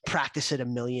practice it a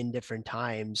million different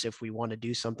times if we want to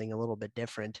do something a little bit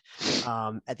different.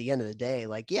 At the end of the day,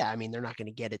 like, they're not going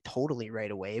to get it totally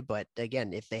right away. But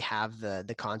again, if they have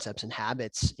the concepts and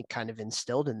habits kind of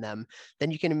instilled in them,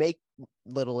 then you can make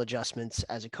little adjustments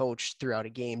as a coach throughout a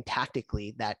game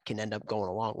tactically that can end up going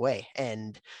a long way.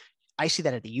 And I see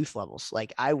that at the youth levels.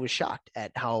 Like, I was shocked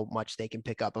at how much they can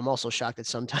pick up. I'm also shocked at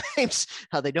sometimes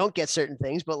how they don't get certain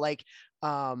things, but like,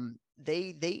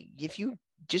 they if you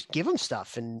just give them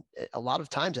stuff, and a lot of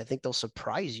times I think they'll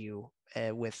surprise you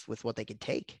with what they could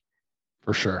take.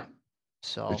 For sure.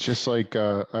 So it's just like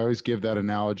I always give that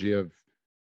analogy of,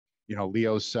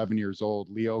 Leo's 7 years old.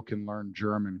 Leo can learn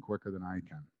German quicker than I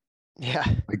can. Yeah.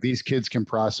 Like, these kids can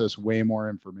process way more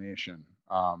information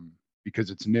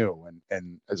because it's new.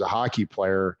 And as a hockey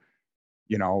player,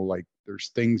 like there's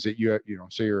things that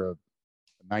say you're a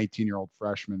 19-year-old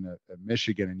freshman at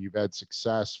Michigan and you've had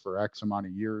success for X amount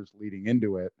of years leading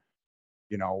into it,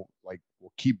 like,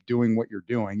 well, keep doing what you're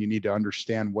doing. You need to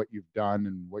understand what you've done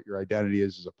and what your identity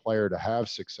is as a player to have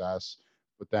success.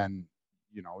 But then,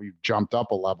 you've jumped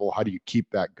up a level. How do you keep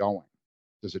that going?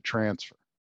 Does it transfer?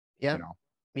 Yeah.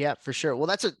 Yeah, for sure. Well,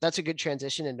 that's a good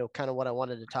transition into kind of what I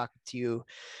wanted to talk to you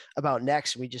about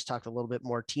next. We just talked a little bit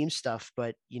more team stuff,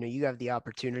 but you have the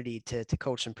opportunity to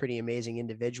coach some pretty amazing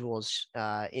individuals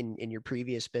in your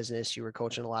previous business. You were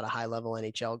coaching a lot of high level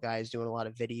NHL guys, doing a lot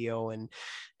of video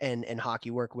and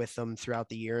hockey work with them throughout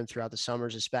the year and throughout the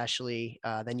summers, especially.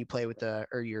 Then you play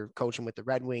you're coaching with the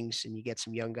Red Wings, and you get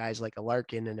some young guys like a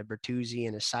Larkin and a Bertuzzi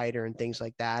and a Sider and things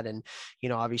like that. And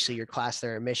obviously your class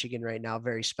there in Michigan right now,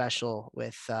 very special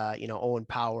with Owen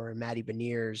Power and Matty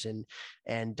Beniers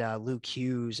and Luke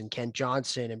Hughes and Kent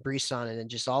Johnson and Brisson and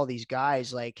just all these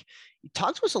guys. Like,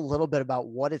 talk to us a little bit about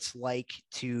what it's like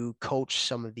to coach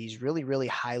some of these really, really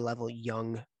high level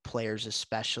young players,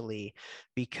 especially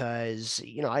because,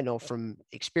 I know from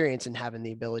experience and having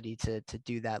the ability to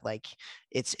do that, like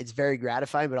it's very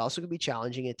gratifying, but also can be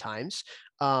challenging at times.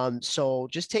 So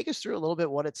just take us through a little bit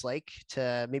what it's like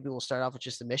maybe we'll start off with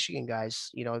just the Michigan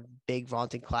guys, big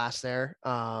vaunting class there.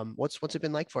 What's it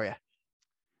been like for you?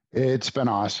 It's been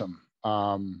awesome.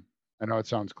 I know it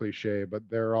sounds cliche, but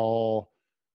they're all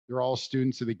they're all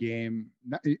students of the game.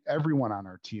 Everyone on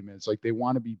our team is like, they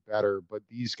want to be better, but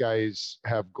these guys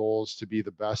have goals to be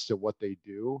the best at what they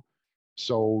do.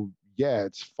 So yeah,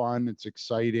 it's fun. It's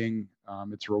exciting.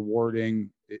 It's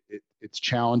rewarding. It's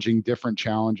challenging, different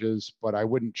challenges, but I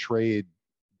wouldn't trade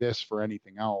this for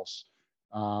anything else.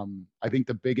 I think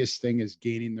the biggest thing is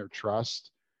gaining their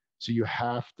trust. So you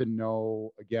have to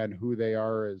know, again, who they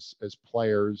are as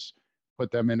players, put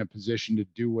them in a position to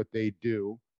do what they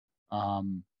do.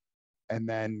 Um, and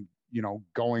then,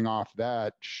 going off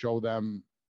that, show them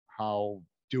how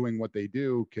doing what they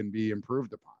do can be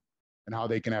improved upon and how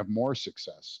they can have more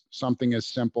success. Something as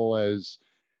simple as,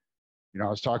 I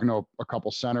was talking to a couple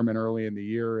centermen early in the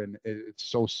year, and it's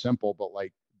so simple, but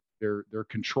like their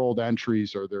controlled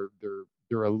entries, or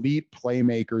their elite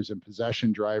playmakers and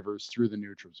possession drivers through the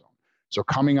neutral zone. So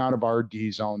coming out of our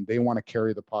D zone, they want to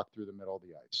carry the puck through the middle of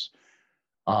the ice.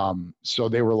 So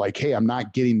they were like, "Hey, I'm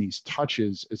not getting these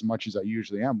touches as much as I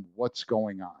usually am. What's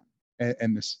going on?"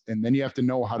 And then you have to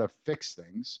know how to fix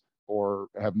things, or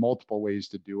have multiple ways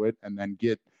to do it, and then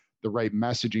get the right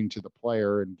messaging to the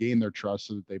player and gain their trust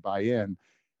so that they buy in.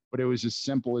 But it was as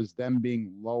simple as them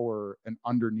being lower and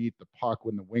underneath the puck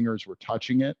when the wingers were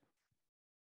touching it,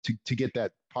 to get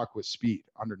that puck with speed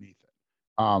underneath it.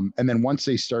 And then once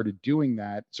they started doing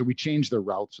that, so we changed their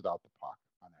routes without the puck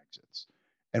on exits.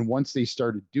 And once they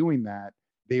started doing that,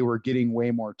 they were getting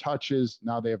way more touches.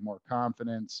 Now they have more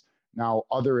confidence. Now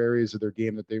other areas of their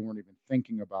game that they weren't even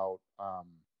thinking about,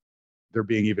 they're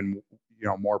being even,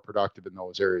 more productive in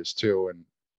those areas too. And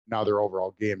now their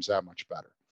overall game's that much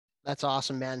better. That's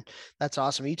awesome, man. That's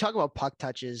awesome. You talk about puck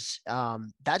touches.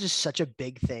 That's just such a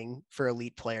big thing for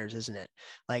elite players, isn't it?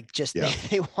 Like, just Yeah.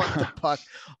 they want the puck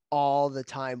all the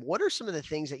time. What are some of the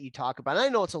things that you talk about? And I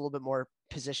know it's a little bit more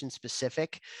position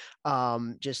specific,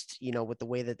 just, with the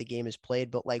way that the game is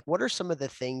played, but like, what are some of the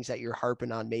things that you're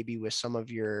harping on maybe with some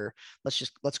of your,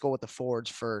 let's go with the forwards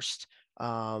first,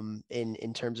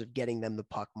 in terms of getting them the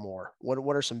puck more?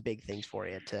 What are some big things for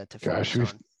you to Gosh,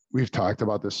 focus on? we've talked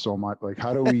about this so much. Like,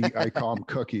 how do we, I call them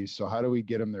cookies. So how do we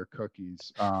get them their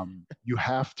cookies? You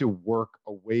have to work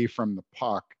away from the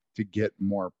puck to get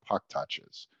more puck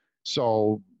touches.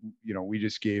 So, we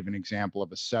just gave an example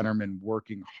of a centerman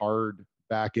working hard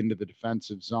back into the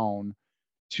defensive zone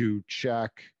to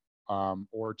check,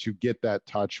 or to get that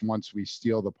touch once we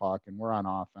steal the puck and we're on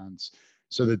offense,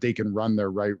 so that they can run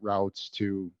their right routes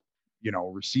to,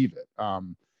 receive it.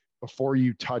 Before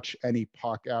you touch any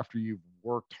puck after you've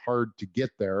worked hard to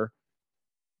get there,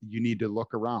 you need to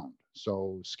look around.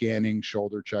 So scanning,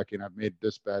 shoulder checking. I've made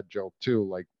this bad joke too.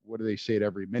 Like, what do they say to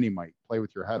every mini mic? Play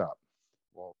with your head up.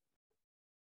 Well,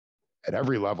 at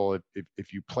every level,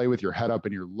 if you play with your head up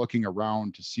and you're looking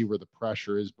around to see where the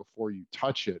pressure is before you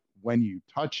touch it, when you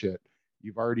touch it,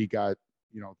 you've already got,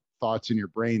 thoughts in your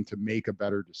brain to make a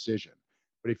better decision.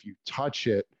 But if you touch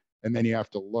it and then you have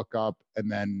to look up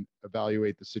and then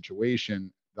evaluate the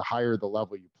situation, the higher the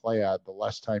level you play at, the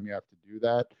less time you have to do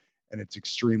that. And it's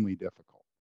extremely difficult.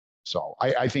 So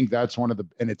I think that's one of the,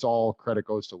 and it's all credit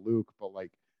goes to Luke, but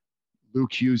like,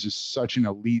 Luke Hughes is such an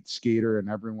elite skater, and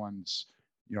everyone's,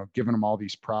 giving him all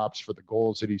these props for the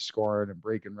goals that he's scoring and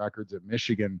breaking records at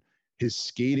Michigan. His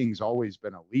skating's always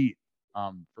been elite,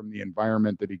 from the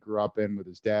environment that he grew up in with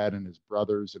his dad and his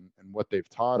brothers, and what they've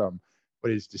taught him.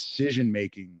 But his decision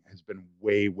making has been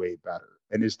way, way better.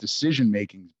 And his decision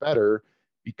making is better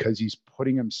because he's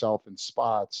putting himself in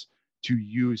spots to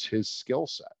use his skill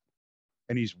set,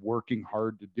 and he's working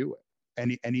hard to do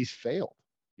it. And he's failed,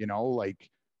 like,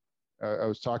 I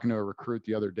was talking to a recruit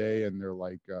the other day, and they're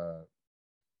like,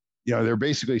 they're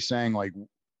basically saying, like,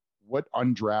 what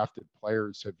undrafted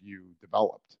players have you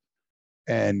developed?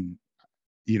 And,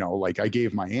 like, I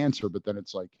gave my answer, but then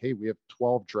it's like, hey, we have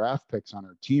 12 draft picks on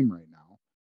our team right now.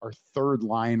 Our third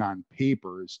line on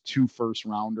paper is 2 first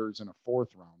rounders and a 4th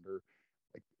rounder.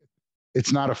 Like,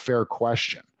 it's not a fair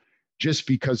question. Just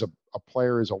because a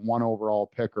player is a 1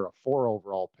 overall pick or a 4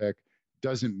 overall pick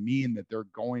doesn't mean that they're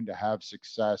going to have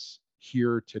success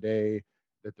here today,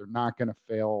 that they're not going to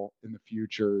fail in the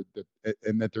future,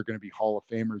 and that they're going to be Hall of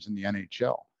Famers in the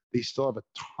NHL. They still have a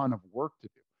ton of work to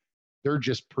do. They're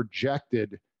just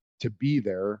projected to be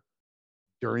there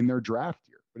during their draft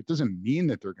year, but it doesn't mean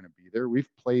that they're going to be there. We've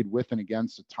played with and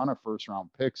against a ton of first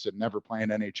round picks that never play an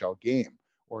NHL game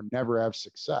or never have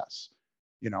success.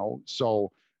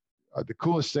 So the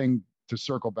coolest thing, to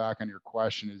circle back on your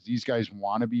question, is these guys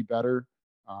want to be better.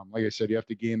 Like I said, you have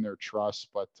to gain their trust,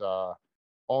 but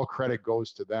all credit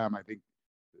goes to them. I think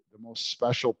the most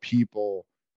special people,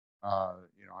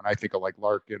 and I think of like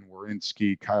Larkin,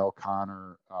 Werenski, Kyle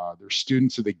Connor, they're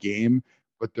students of the game,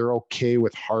 but they're okay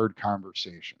with hard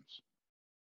conversations.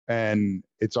 And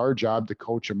it's our job to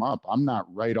coach them up. I'm not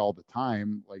right all the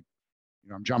time. Like,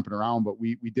 I'm jumping around, but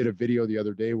we did a video the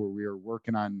other day where we were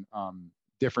working on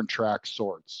different track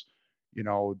sorts.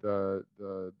 The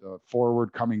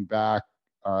forward coming back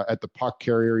at the puck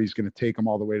carrier, he's going to take him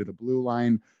all the way to the blue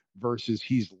line versus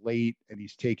he's late and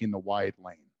he's taking the wide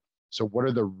lane. So what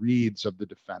are the reads of the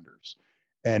defenders?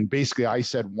 And basically, I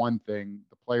said one thing,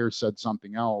 the players said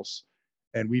something else,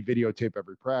 and we videotape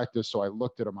every practice. So I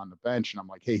looked at them on the bench and I'm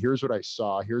like, hey, here's what I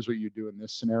saw. Here's what you do in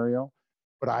this scenario,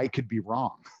 but I could be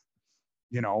wrong.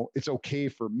 It's okay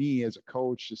for me as a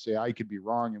coach to say I could be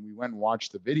wrong. And we went and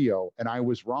watched the video and I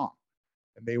was wrong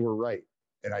and they were right.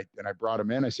 And I brought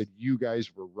them in. I said, you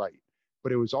guys were right.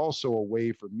 But it was also a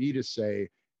way for me to say,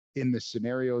 in the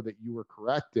scenario that you were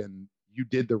correct in, you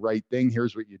did the right thing.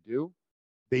 Here's what you do.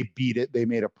 They beat it. They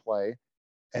made a play.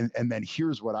 And then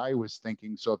here's what I was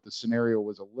thinking. So if the scenario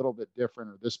was a little bit different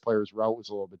or this player's route was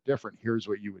a little bit different, here's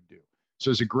what you would do.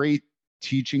 So it's a great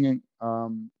teaching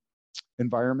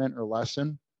environment or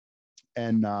lesson.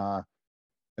 And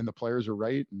the players are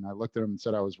right. And I looked at them and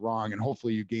said I was wrong. And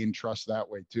hopefully you gain trust that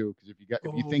way too. Because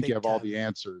if you think you have all the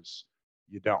answers,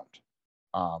 you don't.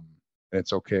 And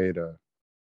it's okay to.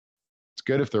 It's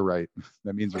good if they're right.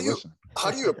 That means they're listening.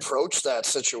 How do you approach that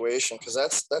situation? Because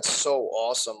that's so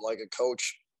awesome. Like a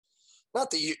coach,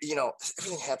 not that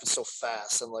everything happens so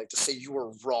fast, and like to say you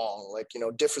were wrong. Like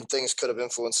different things could have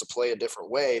influenced the play a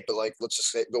different way. But like let's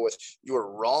just go with you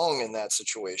were wrong in that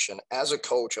situation as a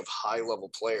coach of high level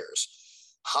players.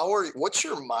 What's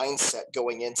your mindset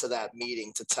going into that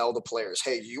meeting to tell the players,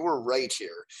 hey, you were right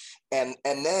here, and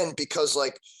then because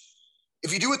like.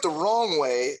 If you do it the wrong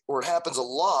way, or it happens a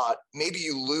lot, maybe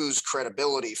you lose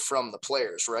credibility from the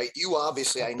players, right? You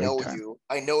obviously, I know that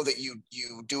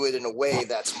you do it in a way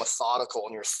that's methodical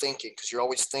and you're thinking, because you're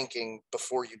always thinking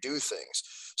before you do things.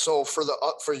 So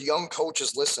for young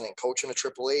coaches listening, coaching a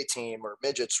AAA team or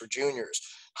midgets or juniors,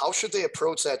 how should they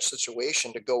approach that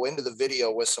situation to go into the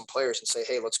video with some players and say,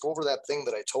 hey, let's go over that thing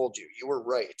that I told you. You were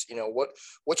right.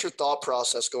 What's your thought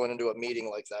process going into a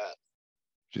meeting like that?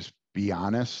 Just be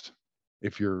honest.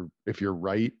 If you're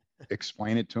right,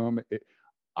 explain it to them.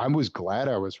 I was glad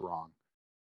I was wrong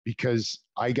because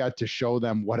I got to show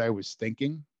them what I was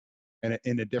thinking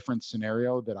in a different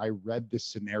scenario, that I read the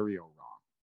scenario wrong.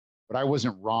 But I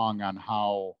wasn't wrong on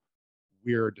how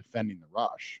we're defending the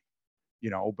rush,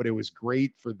 but it was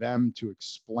great for them to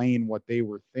explain what they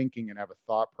were thinking and have a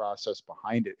thought process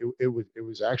behind it. It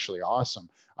was actually awesome.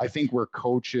 I think we're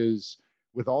coaches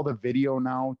with all the video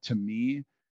now, to me,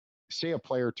 say a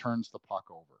player turns the puck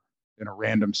over in a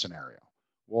random scenario.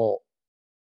 Well,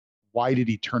 why did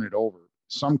he turn it over?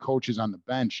 Some coaches on the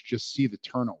bench just see the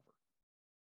turnover.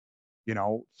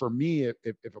 For me,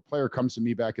 if a player comes to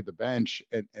me back at the bench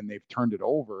and they've turned it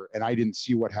over and I didn't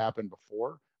see what happened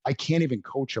before, I can't even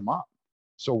coach them up.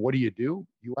 So what do?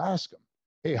 You ask them,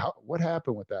 hey, what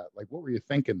happened with that? Like, what were you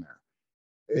thinking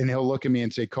there? And he'll look at me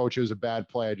and say, coach, it was a bad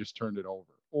play. I just turned it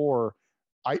over. Or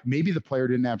maybe the player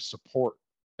didn't have support.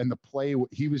 And the play,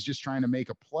 he was just trying to make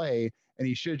a play and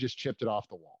he should have just chipped it off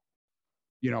the wall.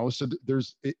 So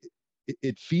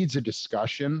it feeds a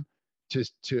discussion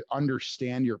to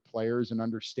understand your players and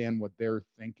understand what they're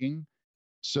thinking,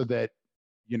 so that,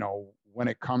 when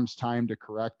it comes time to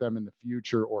correct them in the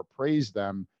future or praise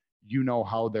them,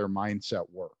 how their mindset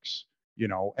works,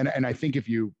 and I think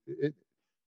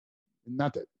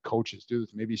not that coaches do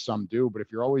this, maybe some do, but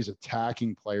if you're always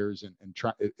attacking players and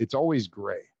try, it's always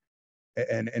gray.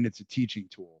 And it's a teaching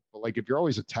tool. But like if you're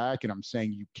always attacking them,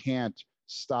 saying you can't,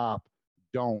 stop,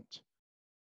 don't,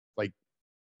 like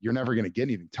you're never going to get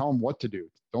anything. Tell them what to do.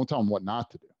 Don't tell them what not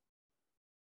to do.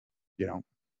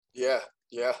 Yeah.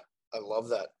 I love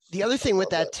that. The other thing with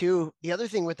that too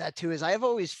is I've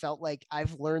always felt like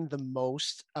I've learned the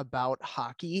most about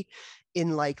hockey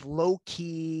in like low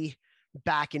key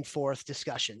back and forth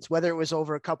discussions, whether it was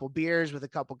over a couple beers with a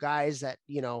couple guys that,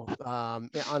 on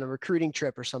a recruiting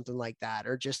trip or something like that,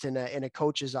 or just in a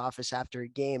coach's office after a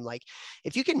game. Like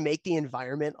if you can make the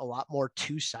environment a lot more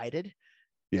two-sided,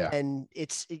 and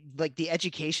it's like the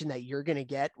education that you're going to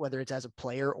get, whether it's as a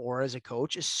player or as a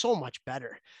coach, is so much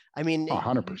better. I mean,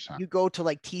 100%. You go to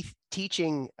like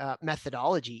teaching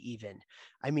methodology even.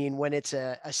 I mean, when it's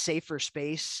a safer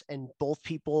space and both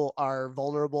people are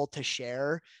vulnerable to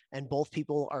share and both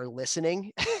people are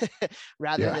listening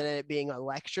rather than it being a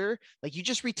lecture, like you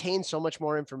just retain so much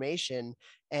more information.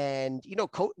 And,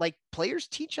 like players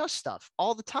teach us stuff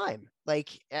all the time. Like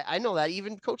I know that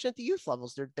even coaching at the youth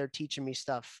levels, they're teaching me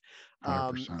stuff.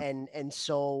 And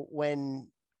so when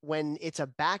it's a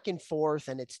back and forth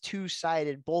and it's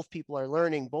two-sided, both people are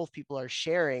learning, both people are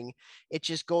sharing, it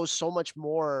just goes so much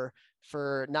more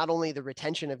for not only the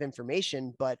retention of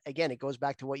information, but again, it goes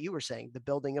back to what you were saying, the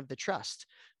building of the trust.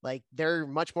 Like they're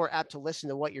much more apt to listen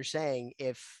to what you're saying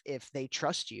if they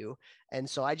trust you. And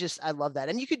so I love that.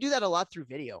 And you could do that a lot through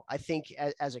video. I think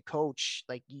as a coach,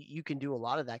 like you can do a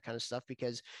lot of that kind of stuff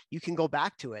because you can go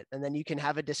back to it and then you can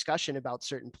have a discussion about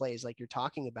certain plays like you're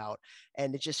talking about.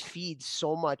 And it just feeds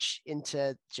so much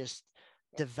into just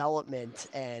development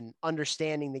and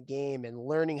understanding the game and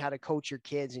learning how to coach your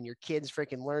kids and your kids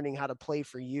freaking learning how to play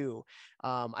for you.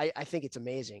 I think it's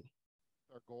amazing.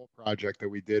 Our goal project that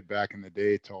we did back in the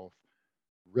day, Toph,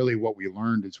 really what we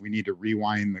learned is we need to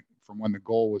rewind from when the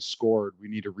goal was scored, we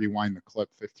need to rewind the clip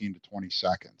 15 to 20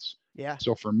 seconds. Yeah.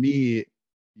 So for me,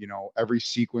 every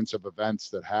sequence of events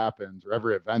that happens or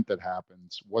every event that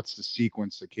happens, what's the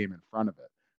sequence that came in front of it?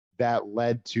 That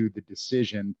led to the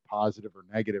decision, positive or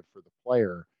negative for the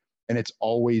player. And it's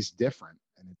always different.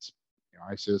 And it's,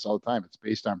 I say this all the time, it's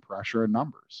based on pressure and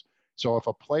numbers. So if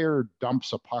a player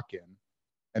dumps a puck in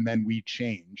and then we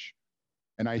change,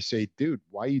 and I say, dude,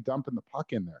 why are you dumping the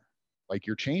puck in there? Like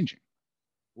you're changing.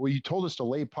 Well, you told us to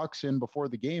lay pucks in before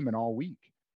the game and all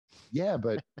week. Yeah,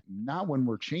 but not when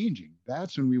we're changing.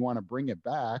 That's when we want to bring it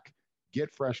back,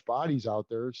 get fresh bodies out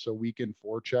there so we can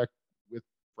forecheck with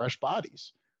fresh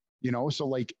bodies. So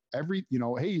like hey,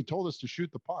 you told us to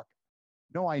shoot the puck.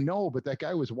 No, I know, but that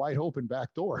guy was wide open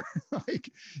back door.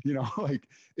 like, like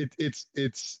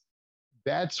it's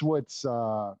that's what's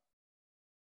I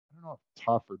don't know if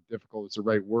tough or difficult is the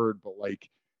right word, but like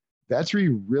that's where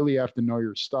you really have to know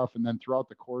your stuff. And then throughout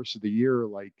the course of the year,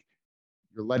 like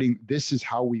this is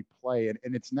how we play. And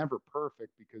it's never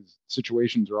perfect because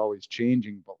situations are always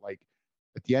changing. But like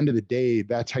at the end of the day,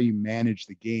 that's how you manage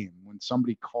the game. When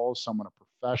somebody calls someone a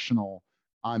professional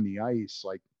on the ice,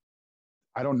 like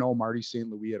I don't know Marty St.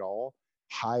 Louis at all.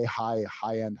 High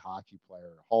end hockey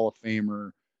player, Hall of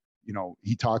Famer.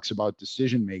 He talks about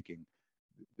decision making.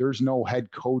 There's no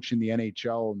head coach in the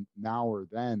NHL now or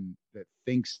then that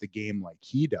thinks the game like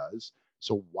he does.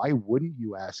 So why wouldn't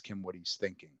you ask him what he's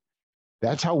thinking?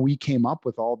 That's how we came up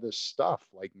with all this stuff.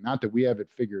 Like, not that we have it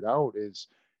figured out, is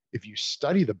if you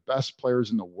study the best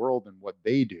players in the world and what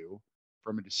they do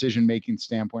from a decision making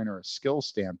standpoint or a skill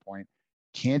standpoint,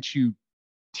 can't you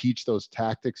teach those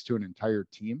tactics to an entire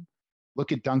team?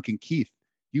 Look at Duncan Keith.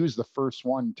 He was the first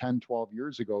one 10, 12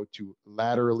 years ago to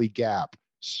laterally gap,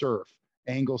 surf,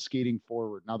 angle skating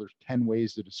forward. Now there's 10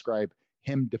 ways to describe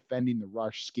him defending the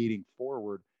rush, skating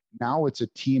forward. Now it's a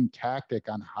team tactic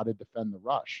on how to defend the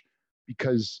rush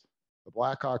because the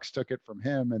Blackhawks took it from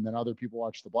him, and then other people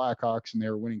watched the Blackhawks and they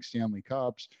were winning Stanley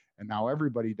Cups. And now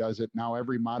everybody does it. Now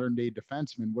every modern day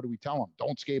defenseman, what do we tell them?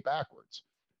 Don't skate backwards.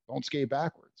 Don't skate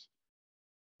backwards.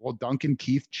 Well, Duncan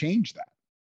Keith changed that.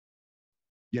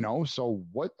 So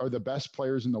what are the best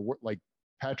players in the world? Like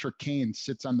Patrick Kane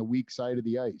sits on the weak side of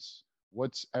the ice.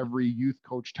 What's every youth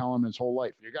coach telling him his whole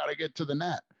life? You got to get to the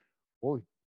net. Well,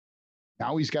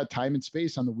 now he's got time and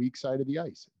space on the weak side of the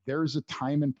ice. There's a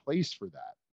time and place for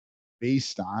that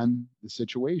based on the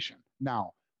situation.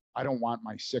 Now, I don't want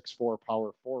my 6'4"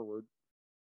 power forward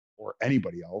or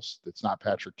anybody else that's not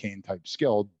Patrick Kane type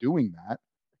skill doing that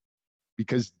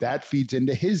because that feeds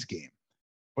into his game.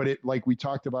 But it, like we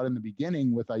talked about in the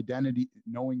beginning with identity,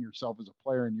 knowing yourself as a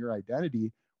player and your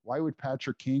identity, why would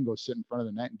Patrick Kane go sit in front of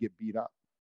the net and get beat up?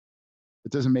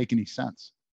 It doesn't make any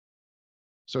sense.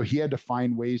 So he had to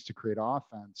find ways to create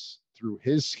offense through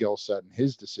his skill set and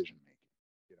his decision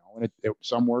making. And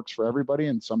some works for everybody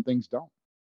and some things don't.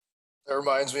 That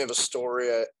reminds me of a story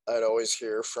I'd always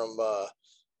hear from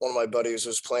one of my buddies who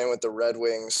was playing with the Red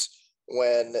Wings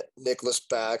when Nicholas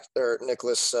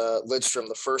Lidstrom,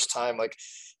 the first time like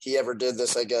he ever did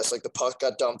this, I guess, like the puck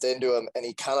got dumped into him and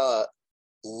he kind of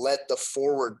let the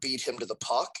forward beat him to the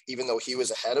puck, even though he was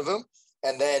ahead of him,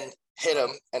 and then hit him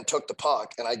and took the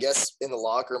puck. And I guess in the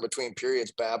locker room between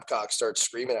periods, Babcock starts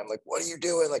screaming. I'm like, what are you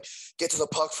doing? Like, get to the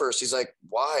puck first. He's like,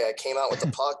 why? I came out with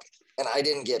the puck and I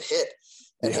didn't get hit.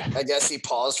 And I guess he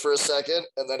paused for a second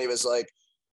and then he was like,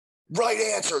 right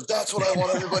answer. That's what I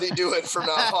want everybody doing from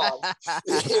now on.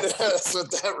 That's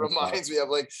what that reminds me of.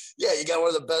 Like, yeah, you got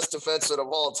one of the best defensemen of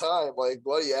all time. Like,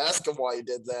 well, you ask him why he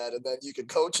did that, and then you can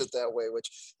coach it that way, which,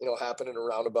 happened in a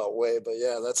roundabout way. But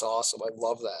yeah, that's awesome. I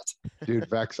love that. Dude,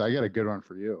 Vex, I got a good one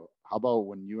for you. How about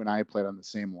when you and I played on the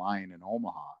same line in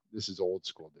Omaha? This is old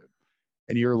school, dude.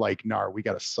 And you're like, Nar, we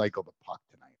got to cycle the puck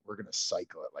tonight. We're going to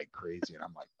cycle it like crazy. And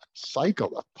I'm like, cycle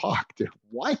the puck, dude.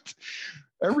 What?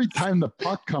 Every time the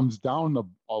puck comes down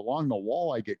along the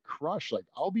wall, I get crushed. Like,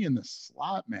 I'll be in the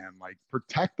slot, man. Like,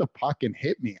 protect the puck and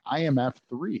hit me. I am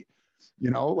F3.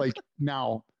 Like,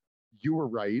 now you were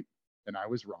right and I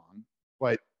was wrong.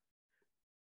 But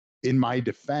in my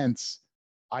defense,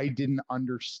 I didn't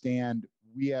understand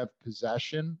we have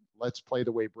possession. Let's play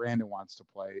the way Brandon wants to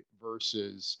play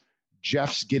versus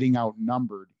Jeff's getting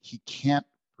outnumbered. He can't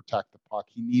protect the puck.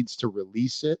 He needs to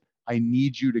release it. I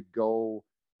need you to go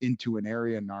into an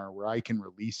area, Nar, where I can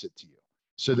release it to you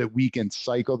so that we can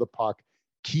cycle the puck,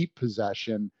 keep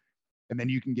possession, and then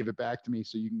you can give it back to me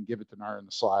so you can give it to Nar in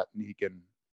the slot and he can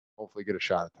hopefully get a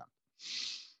shot at them.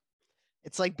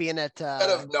 It's like being at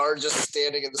kind of Nar just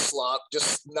standing in the slot,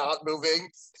 just not moving,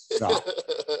 No.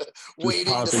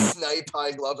 waiting to snipe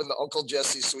high glove in the Uncle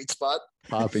Jesse sweet spot.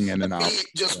 Popping in and out. Me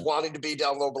just wanting to be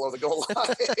down low below the goal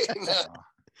line.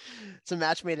 It's a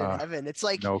match made in heaven. It's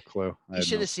like no clue. You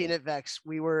should have seen it, Vex.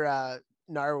 We were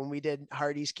Nar when we did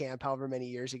Hardy's camp however many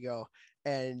years ago,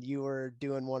 and you were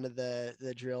doing one of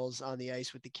the drills on the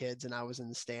ice with the kids, and I was in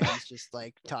the stands just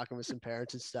like talking with some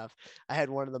parents and stuff. I had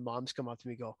one of the moms come up to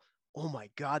me and go, "Oh my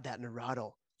God, that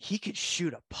Naurato, he could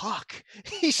shoot a puck."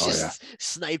 He's just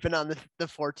sniping on the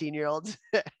 14-year-olds.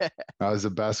 That was the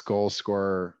best goal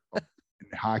scorer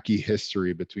in hockey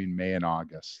history between May and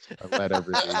August. I led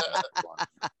every day.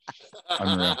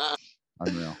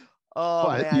 Unreal. Oh,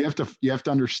 but man. you have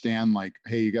to understand, like,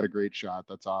 hey, you got a great shot.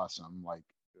 That's awesome. Like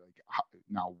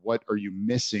now what are you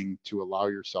missing to allow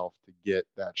yourself to get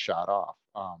that shot off?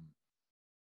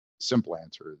 Simple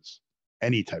answer is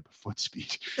any type of foot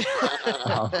speed.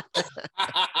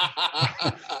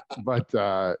 But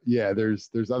yeah,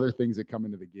 there's other things that come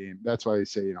into the game. That's why I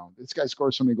say, you know, this guy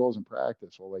scores so many goals in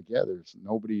practice. Well, like, yeah, there's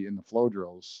nobody in the flow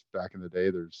drills back in the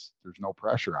day. There's no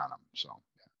pressure on him. So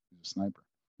yeah, he's a sniper.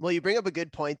 Well, you bring up a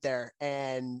good point there.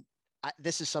 And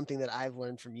this is something that I've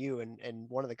learned from you. And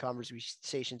one of the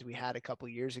conversations we had a couple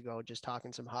of years ago, just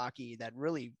talking some hockey, that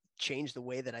really changed the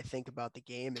way that I think about the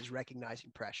game, is recognizing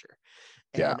pressure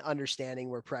and understanding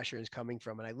where pressure is coming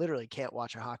from. And I literally can't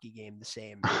watch a hockey game the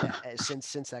same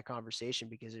since that conversation,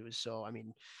 because it was so, I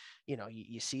mean, you know,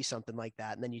 you see something like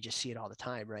that and then you just see it all the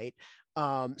time. Right.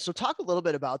 So talk a little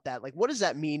bit about that. Like, what does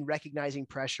that mean? Recognizing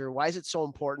pressure? Why is it so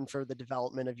important for the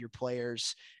development of your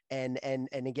players? And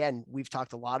again, we've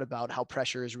talked a lot about how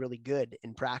pressure is really good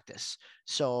in practice.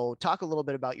 So talk a little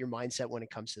bit about your mindset when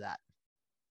it comes to that.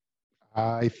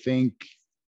 I think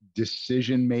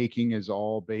decision making is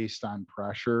all based on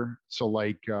pressure. So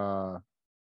like the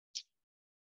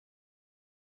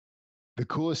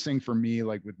coolest thing for me,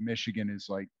 like with Michigan, is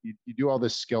like you do all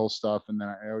this skill stuff, and then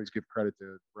I always give credit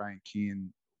to Brian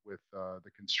Keane with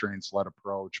the constraints led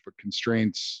approach. But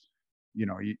constraints, you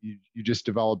know, you just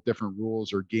develop different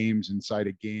rules or games inside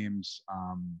of games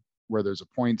where there's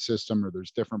a point system or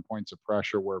there's different points of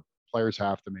pressure where players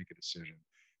have to make a decision.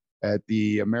 At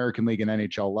the American League and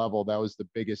NHL level, that was the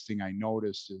biggest thing I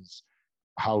noticed, is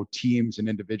how teams and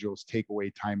individuals take away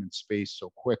time and space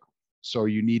so quickly. So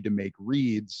you need to make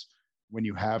reads when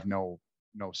you have no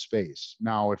space.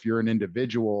 Now, if you're an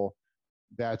individual,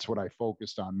 that's what I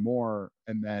focused on more.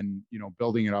 And then, you know,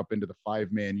 building it up into the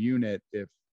 5-man unit, if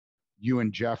you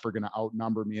and Jeff are going to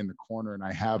outnumber me in the corner and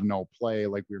I have no play,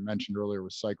 like we mentioned earlier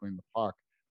with cycling the puck,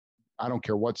 I don't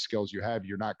care what skills you have,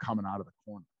 you're not coming out of the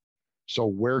corner. So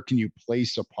where can you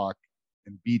place a puck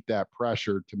and beat that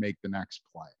pressure to make the next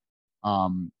play?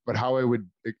 But how I would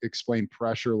explain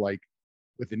pressure, like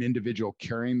with an individual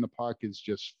carrying the puck, is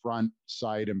just front,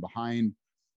 side, and behind.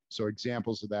 So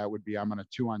examples of that would be, I'm on a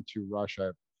 2-on-2 rush, I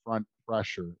have front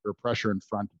pressure or pressure in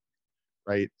front,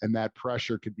 right? And that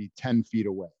pressure could be 10 feet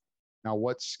away. Now,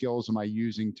 what skills am I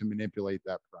using to manipulate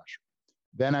that pressure?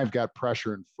 Then I've got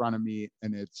pressure in front of me,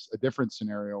 and it's a different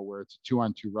scenario where it's a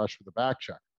 2-on-2 rush with a back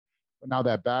check. But now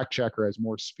that back checker has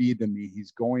more speed than me.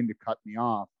 He's going to cut me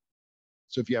off.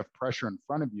 So if you have pressure in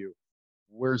front of you,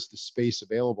 where's the space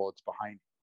available? It's behind you.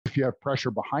 If you have pressure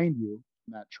behind you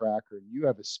in that tracker and you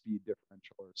have a speed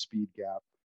differential or a speed gap,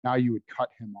 now you would cut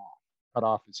him off, cut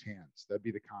off his hands. That'd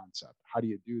be the concept. How do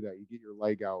you do that? You get your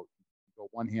leg out, you go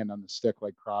one hand on the stick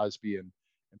like Crosby and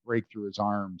break through his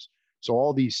arms. So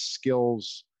all these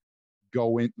skills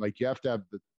go in, like you have to have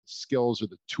the skills or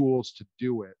the tools to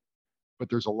do it. But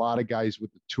there's a lot of guys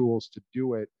with the tools to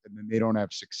do it, and then they don't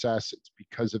have success. It's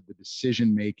because of the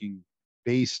decision making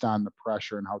based on the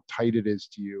pressure and how tight it is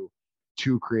to you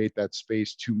to create that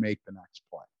space to make the next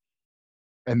play.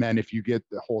 And then if you get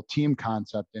the whole team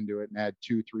concept into it and add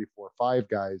 2, 3, 4, 5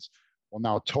 guys, well,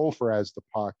 now Topher has the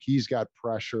puck. He's got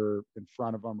pressure in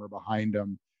front of him or behind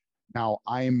him. Now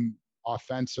I'm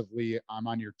offensively, I'm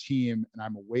on your team and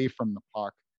I'm away from the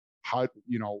puck. How,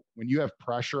 you know, when you have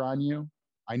pressure on you,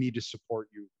 I need to support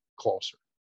you closer.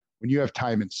 When you have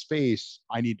time and space,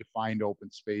 I need to find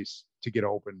open space to get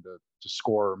open to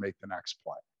score or make the next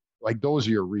play. Like those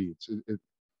are your reads. It's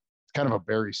kind of a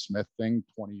Barry Smith thing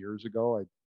 20 years ago.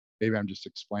 maybe I'm just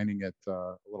explaining it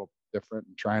a little different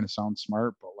and trying to sound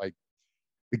smart, but like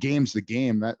the game's the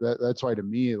game. That's why to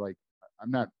me, like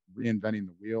I'm not reinventing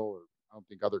the wheel, or I don't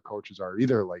think other coaches are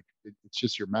either. Like it's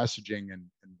just your messaging and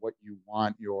what you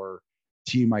want your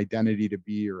team identity to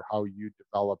be, or how you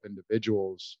develop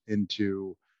individuals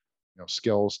into,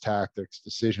 skills, tactics,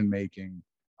 decision making.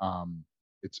 Um,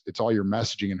 it's all your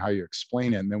messaging and how you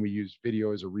explain it. And then we use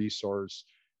video as a resource.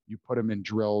 You put them in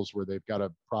drills where they've got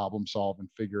to problem solve and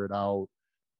figure it out,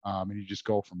 and you just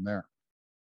go from there.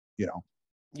 You know.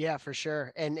 Yeah, for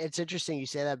sure. And it's interesting you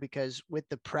say that because with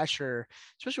the pressure,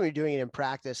 especially when you're doing it in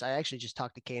practice, I actually just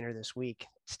talked to Kaner this week.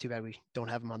 It's too bad we don't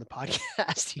have him on the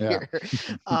podcast here.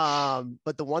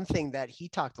 But the one thing that he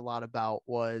talked a lot about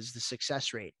was the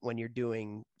success rate when you're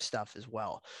doing stuff as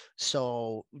well.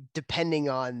 So depending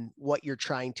on what you're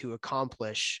trying to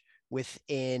accomplish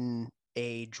within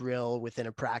a drill, within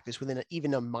a practice, within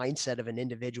even a mindset of an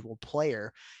individual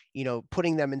player,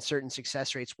 putting them in certain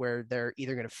success rates where they're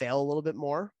either going to fail a little bit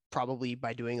more, probably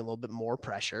by doing a little bit more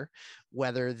pressure,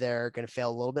 whether they're going to fail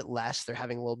a little bit less, they're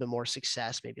having a little bit more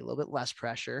success, maybe a little bit less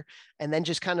pressure, and then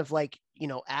just kind of like,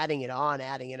 adding it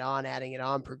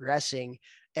on, progressing.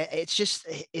 It's just,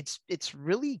 it's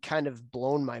really kind of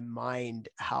blown my mind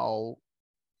how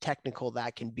technical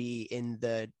that can be in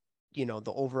the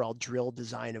overall drill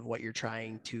design of what you're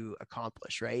trying to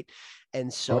accomplish, right?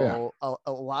 And so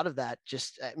a lot of that,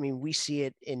 just, I mean, we see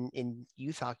it in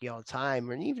youth hockey all the time,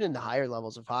 and even in the higher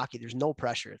levels of hockey. There's no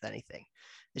pressure with anything.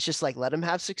 It's just like, let them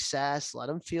have success, let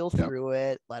them feel through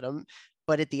it, let them.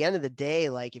 But at the end of the day,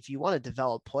 like, if you want to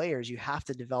develop players, you have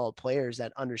to develop players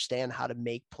that understand how to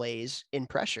make plays in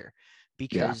pressure,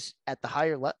 because at the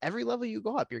higher level, every level you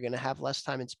go up, you're going to have less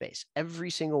time and space. Every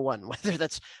single one, whether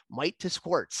that's mite to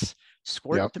squirts,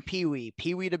 squirt to peewee,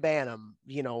 peewee to bantam,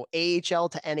 AHL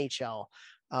to NHL.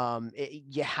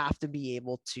 You have to be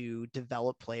able to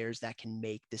develop players that can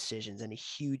make decisions. And a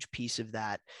huge piece of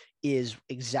that is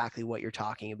exactly what you're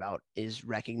talking about, is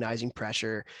recognizing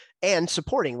pressure and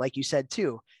supporting, like you said,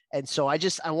 too. And so I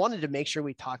wanted to make sure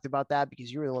we talked about that,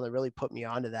 because you were the one that really put me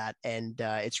onto that. And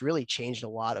it's really changed a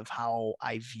lot of how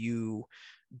I view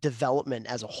development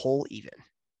as a whole, even.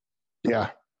 Yeah.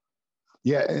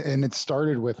 Yeah. And it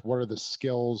started with, what are the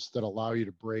skills that allow you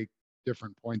to break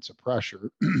different points of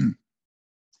pressure?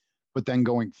 But then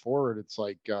going forward, it's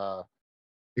like,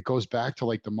 it goes back to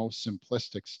like the most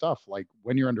simplistic stuff. Like,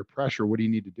 when you're under pressure, what do you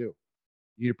need to do?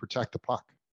 You need to protect the puck,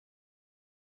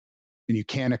 and you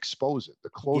can't expose it. The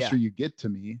closer you get to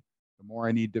me, the more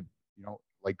I need to,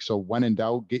 like, so when in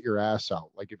doubt, get your ass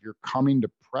out. Like, if you're coming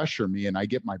to pressure me and I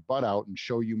get my butt out and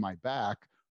show you my back,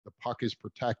 the puck is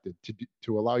protected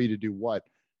to allow you to do what?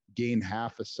 Gain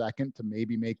half a second to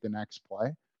maybe make the next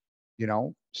play,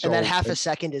 So, and that half a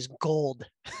second is gold.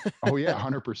 Oh yeah,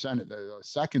 100%. A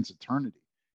second's eternity,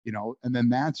 and then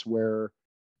that's where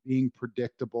being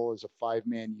predictable as a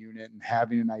 5-man unit and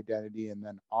having an identity, and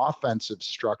then offensive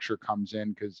structure comes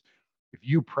in. Because if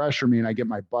you pressure me and I get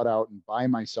my butt out and buy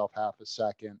myself half a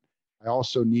second, I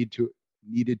also needed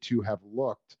to have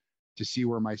looked to see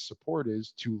where my support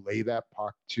is to lay that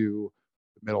puck to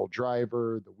the middle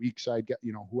driver, the weak side,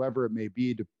 whoever it may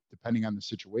be, depending on the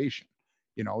situation.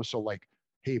 So like,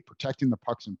 hey, protecting the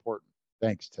puck's important.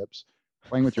 Thanks, Tips.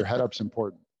 Playing with your head up's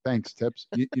important. Thanks, Tips.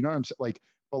 You know what I'm saying? Like,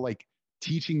 but like,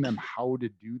 teaching them how to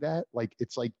do that, like,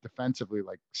 it's like defensively,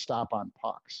 like, stop on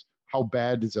pucks. How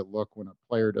bad does it look when a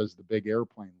player does the big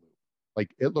airplane loop? Like,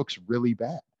 it looks really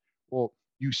bad. Well,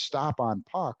 you stop on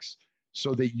pucks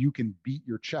so that you can beat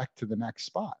your check to the next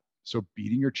spot. So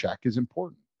beating your check is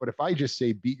important. But if I just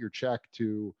say beat your check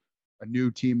to a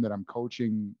new team that I'm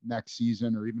coaching next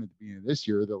season, or even at the beginning of this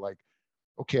year, they're like,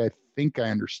 okay, I think I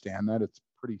understand that. It's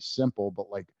pretty simple, but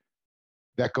like,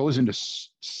 that goes into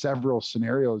several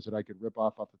scenarios that I could rip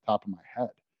off the top of my head,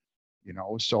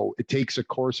 So it takes a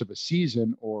course of a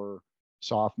season, or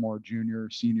sophomore, junior,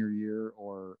 senior year,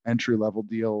 or entry level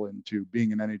deal into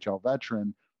being an NHL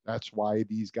veteran. That's why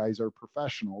these guys are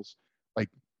professionals, like,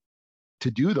 to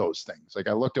do those things. Like,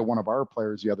 I looked at one of our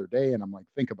players the other day and I'm like,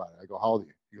 think about it. I go, how old are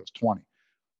you? He goes, 20.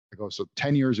 I go, so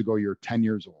 10 years ago, you're 10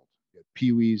 years old. You had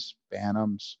peewees,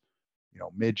 bantams,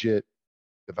 midget,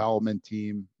 development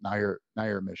team. Now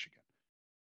you're Michigan.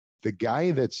 The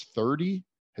guy that's 30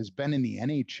 has been in the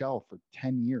NHL for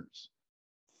 10 years.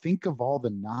 Think of all the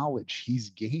knowledge he's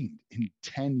gained in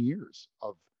 10 years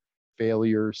of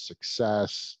failure,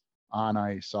 success, on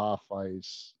ice, off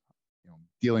ice,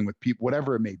 dealing with people,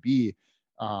 whatever it may be.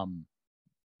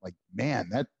 Like, man,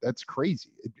 that's crazy.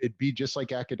 It'd be just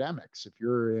like academics. If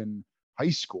you're in high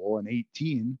school and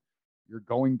 18, you're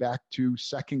going back to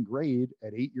second grade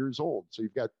at 8 years old. So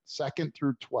you've got second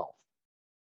through 12th.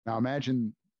 Now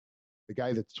imagine the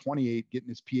guy that's 28 getting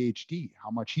his PhD,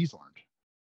 how much he's learned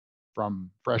from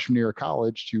freshman year of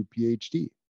college to PhD.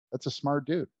 That's a smart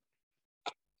dude.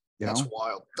 That's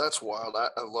wild. That's wild. I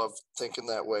love thinking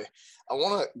that way. I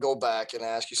want to go back and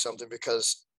ask you something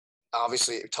because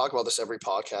obviously we talk about this every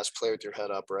podcast, play with your head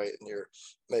up, right? And you're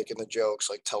making the jokes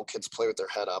like tell kids play with their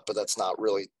head up, but that's not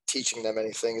really teaching them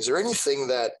anything. Is there anything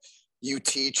that you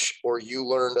teach or you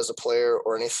learned as a player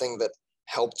or anything that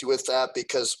helped you with that?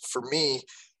 Because for me,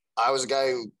 I was a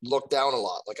guy who looked down a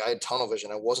lot. Like I had tunnel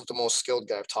vision. I wasn't the most skilled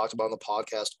guy. I've talked about on the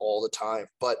podcast all the time,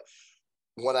 but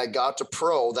when I got to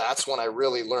pro, that's when I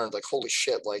really learned like, holy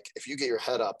shit, like if you get your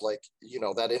head up, like,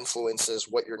 that influences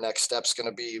what your next step's going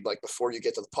to be like before you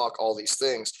get to the puck, all these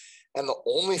things. And the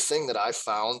only thing that I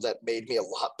found that made me a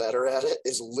lot better at it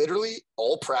is literally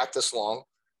all practice long,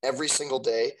 every single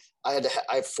day.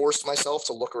 I forced myself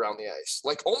to look around the ice,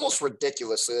 like almost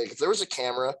ridiculously. Like if there was a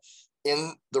camera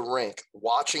in the rink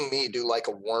watching me do like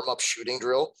a warm up shooting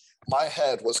drill, my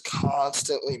head was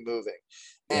constantly moving.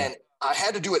 And I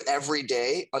had to do it every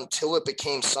day until it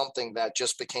became something that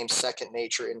just became second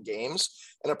nature in games.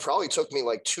 And it probably took me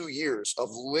like 2 years of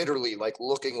literally like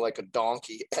looking like a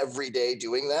donkey every day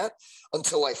doing that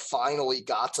until I finally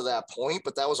got to that point.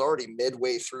 But that was already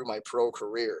midway through my pro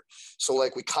career. So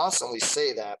like we constantly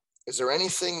say that. Is there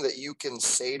anything that you can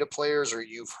say to players or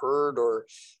you've heard or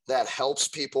that helps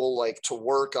people like to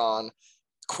work on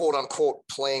quote unquote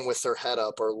playing with their head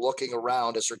up or looking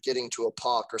around as they're getting to a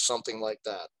puck or something like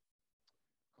that?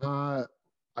 Uh,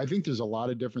 I think there's a lot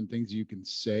of different things you can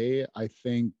say. I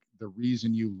think the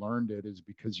reason you learned it is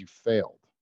because you failed.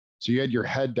 So you had your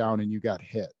head down and you got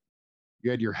hit. You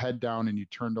had your head down and you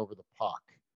turned over the puck.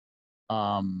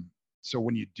 So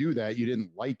when you do that, you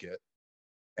didn't like it.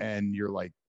 And you're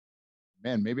like,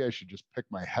 man, maybe I should just pick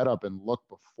my head up and look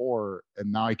before,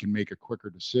 and now I can make a quicker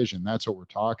decision. That's what we're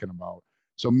talking about.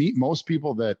 So most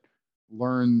people that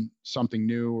learn something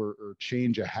new or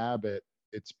change a habit,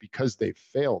 it's because they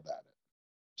failed at it.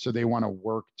 So they want to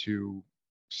work to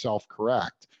self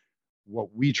correct.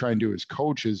 What we try and do as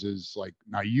coaches is like,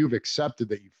 now you've accepted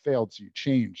that you failed, so you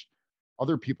changed.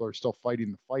 Other people are still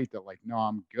fighting the fight that, like, no,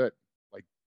 I'm good. Like,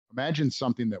 imagine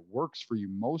something that works for you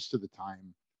most of the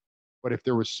time. But if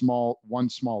there was one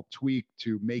small tweak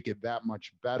to make it that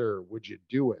much better, would you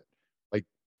do it? Like,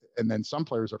 and then some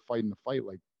players are fighting the fight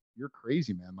like, you're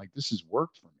crazy, man. Like, this has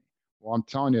worked for me. Well, I'm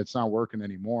telling you, it's not working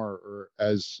anymore or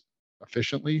as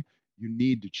efficiently. You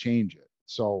need to change it.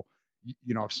 So,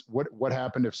 what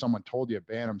happened if someone told you,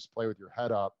 Bantams, play with your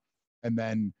head up, and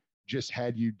then just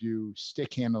had you do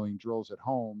stick handling drills at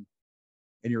home,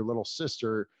 and your little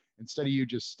sister, instead of you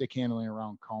just stick handling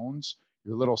around cones,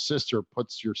 your little sister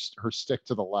puts her stick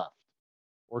to the left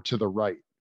or to the right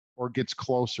or gets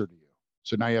closer to you.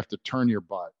 So now you have to turn your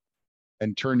butt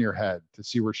and turn your head to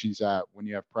see where she's at when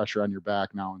you have pressure on your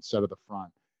back now instead of the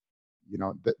front.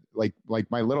 Like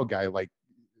my little guy, like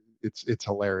it's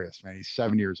hilarious, man. He's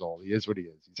 7 years old. He is what he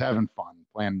is. He's having fun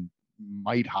playing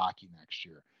mite hockey next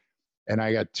year. And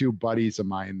I got two buddies of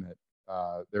mine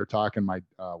that they're talking to my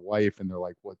wife, and they're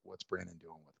like, "What's Brandon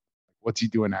doing with? Like, what's he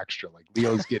doing extra? Like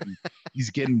he's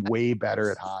getting way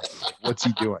better at hockey. Like, what's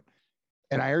he doing?"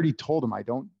 And I already told him I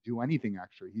don't do anything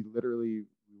extra. He literally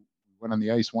went on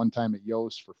the ice one time at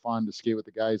Yost for fun to skate with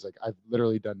the guys. Like, I've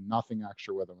literally done nothing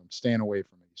extra with him. I'm staying away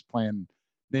from it. He's playing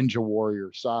Ninja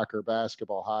Warrior, soccer,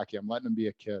 basketball, hockey. I'm letting him be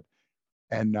a kid.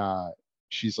 And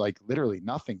she's like, literally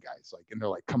nothing, guys. Like, and they're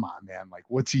like, come on, man. Like,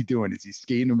 what's he doing? Is he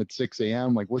skating them at 6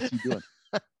 a.m.? Like, what's he doing?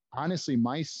 Honestly,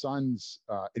 my son's,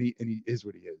 and he is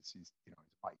what he is. He's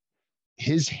like,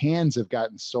 his hands have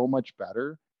gotten so much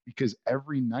better because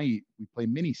every night we play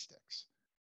mini sticks,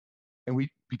 and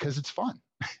because it's fun,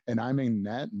 and I'm in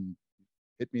net and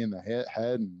hit me in the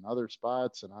head and other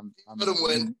spots, and I'm Let him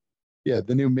win. yeah,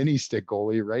 the new mini stick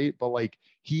goalie, right? But like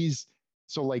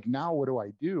so like now what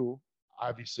do?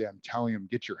 Obviously, I'm telling him,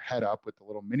 get your head up with the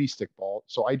little mini stick ball.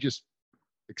 So I just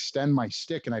extend my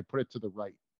stick and I put it to the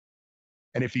right.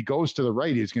 And if he goes to the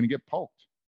right, he's going to get poked.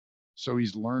 So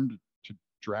he's learned to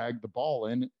drag the ball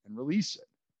in and release it.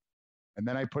 And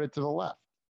then I put it to the left.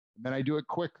 And then I do it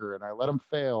quicker and I let him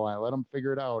fail. I let him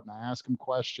figure it out and I ask him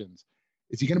questions.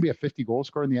 Is he going to be a 50 goal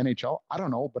scorer in the NHL? I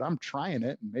don't know, but I'm trying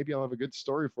it. And maybe I'll have a good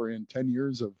story for you in 10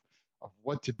 years of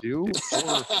what to do.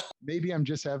 Or maybe I'm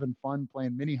just having fun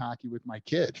playing mini hockey with my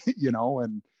kid,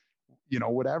 and,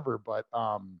 whatever. But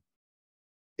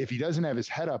if he doesn't have his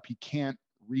head up, he can't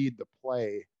read the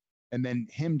play. And then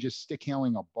him just stick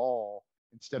handling a ball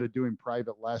instead of doing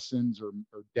private lessons or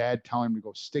dad telling him to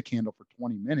go stick handle for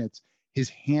 20 minutes, his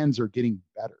hands are getting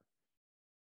better.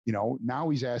 Now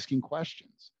he's asking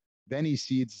questions. Then he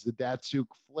sees the Datsuk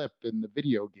flip in the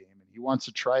video game and he wants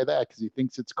to try that because he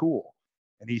thinks it's cool.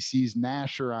 And he sees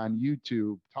Nasher on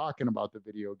YouTube talking about the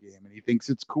video game and he thinks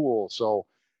it's cool. So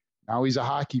now he's a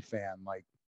hockey fan. Like,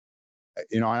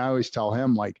 and I always tell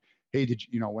him, like, hey,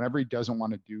 whenever he doesn't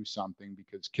want to do something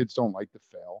because kids don't like to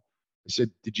fail, I said,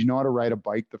 did you know how to ride a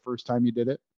bike the first time you did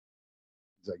it?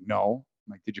 He's like, no.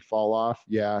 I'm like, did you fall off?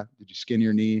 Yeah. Did you skin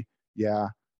your knee? Yeah.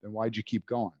 Then why'd you keep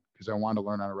going? Because I wanted to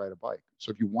learn how to ride a bike.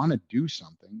 So if you want to do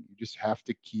something, you just have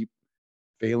to keep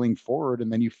failing forward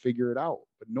and then you figure it out.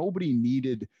 But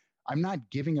I'm not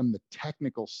giving him the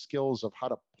technical skills of how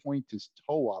to point his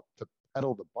toe up to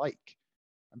pedal the bike.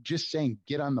 I'm just saying,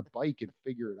 get on the bike and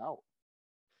figure it out.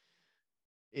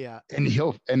 Yeah.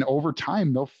 And over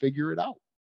time, they'll figure it out.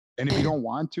 And if you don't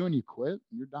want to and you quit,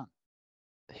 you're done.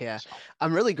 Yeah, so.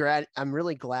 I'm really glad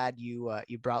you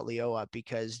brought Leo up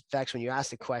because, Vex, when you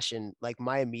asked the question, like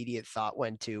my immediate thought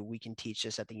went to, we can teach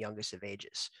this at the youngest of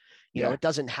ages. You know, it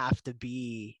doesn't have to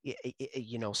be,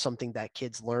 something that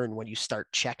kids learn when you start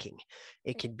checking.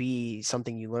 It can be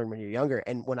something you learn when you're younger.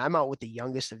 And when I'm out with the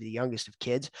youngest of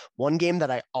kids, one game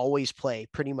that I always play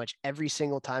pretty much every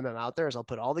single time I'm out there is I'll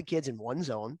put all the kids in one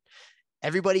zone.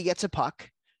 Everybody gets a puck.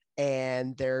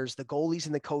 And there's the goalies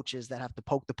and the coaches that have to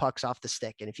poke the pucks off the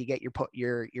stick. And if you get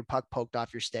your puck poked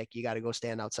off your stick, you got to go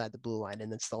stand outside the blue line,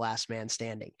 and it's the last man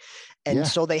standing. And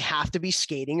so they have to be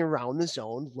skating around the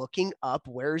zone, looking up.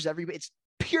 Where's everybody? It's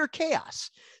pure chaos.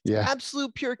 It's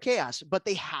absolute pure chaos. But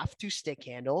they have to stick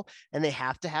handle, and they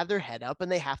have to have their head up,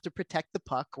 and they have to protect the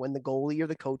puck when the goalie or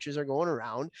the coaches are going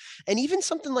around. And even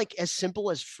something like as simple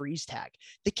as freeze tag.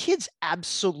 The kids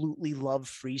absolutely love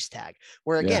freeze tag,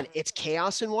 where again, it's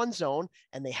chaos in one zone,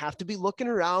 and they have to be looking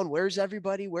around. Where's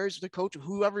everybody? Where's the coach?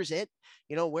 Whoever's it,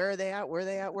 where are they at? Where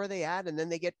are they at? And then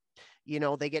they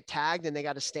get tagged and they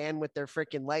got to stand with their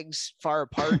freaking legs far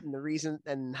apart. And the reason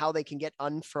and how they can get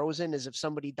unfrozen is if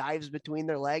somebody dives between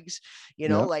their legs,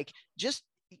 like just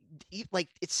like,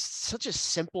 it's such a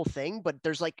simple thing, but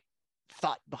there's like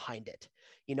thought behind it.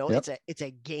 It's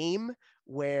a game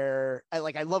where I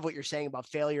love what you're saying about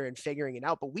failure and figuring it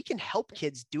out, but we can help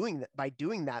kids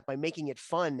by making it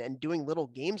fun and doing little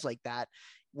games like that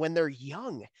when they're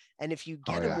young. And if you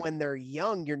get them when they're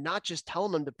young, you're not just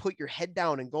telling them to put your head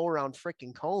down and go around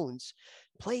freaking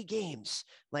play games,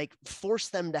 like force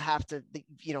them to have to,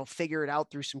 figure it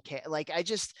out through some,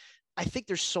 I think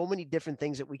there's so many different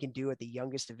things that we can do at the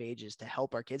youngest of ages to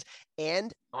help our kids.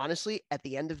 And honestly, at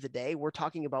the end of the day, we're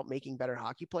talking about making better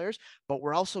hockey players, but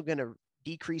we're also going to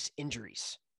decrease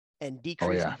injuries and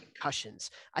decrease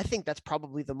concussions. I think that's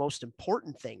probably the most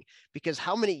important thing, because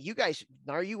how many you guys,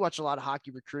 you watch a lot of hockey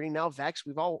recruiting now, Vex,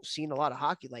 we've all seen a lot of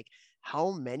hockey. Like,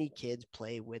 how many kids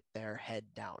play with their head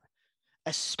down?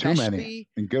 Especially too many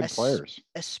and good players,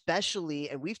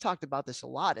 especially, and we've talked about this a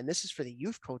lot, and this is for the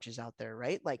youth coaches out there,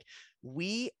 right? Like,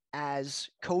 we as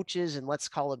coaches, and let's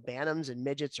call it bantams and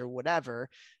midgets or whatever,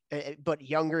 but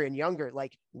younger and younger,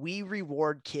 like, we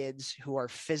reward kids who are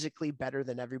physically better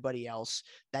than everybody else,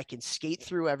 that can skate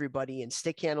through everybody and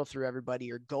stick handle through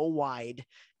everybody, or go wide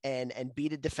and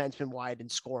beat a defenseman wide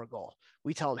and score a goal.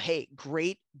 We tell them, hey,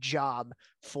 great job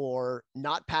for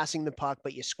not passing the puck,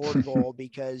 but you scored a goal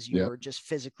because you were just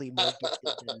physically more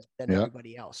gifted than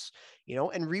everybody else,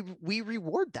 and we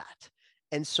reward that.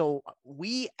 And so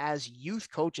we as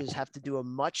youth coaches have to do a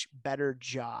much better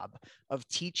job of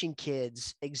teaching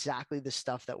kids exactly the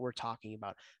stuff that we're talking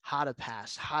about: how to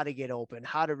pass, how to get open,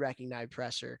 how to recognize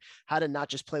pressure, how to not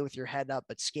just play with your head up,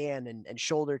 but scan and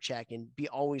shoulder check and be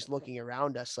always looking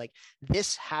around us. Like,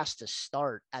 this has to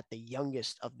start at the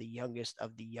youngest of the youngest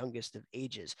of the youngest of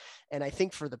ages. And I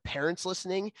think for the parents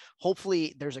listening,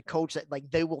 hopefully there's a coach that, like,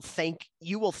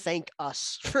 you will thank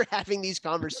us for having these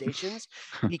conversations,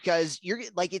 because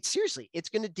it's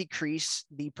going to decrease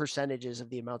the percentages of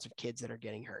the amounts of kids that are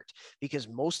getting hurt, because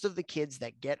most of the kids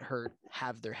that get hurt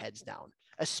have their heads down,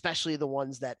 especially the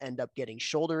ones that end up getting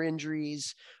shoulder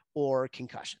injuries or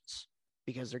concussions,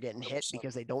 because they're getting hit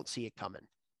because they don't see it coming.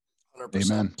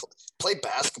 100%. Amen. Play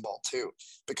basketball too,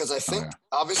 because I think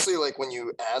obviously, like, when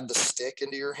you add the stick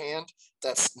into your hand,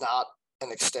 that's not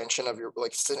an extension of your,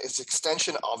 like, it's an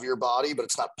extension of your body, but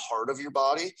it's not part of your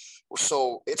body.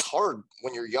 So it's hard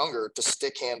when you're younger to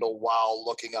stick handle while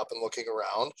looking up and looking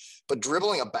around, but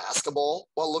dribbling a basketball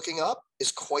while looking up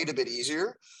is quite a bit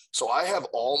easier. So I have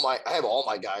all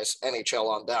my guys NHL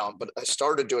on down, but I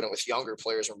started doing it with younger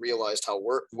players and realized how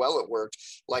well it worked,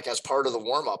 like as part of the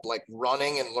warm up, like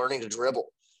running and learning to dribble.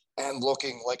 and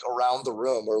looking like around the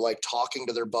room or like talking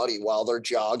to their buddy while they're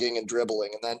jogging and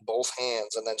dribbling, and then both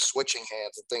hands and then switching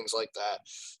hands and things like that.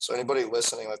 So anybody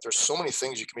listening, like there's so many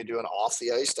things you can be doing off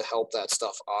the ice to help that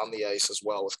stuff on the ice as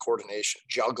well, with coordination,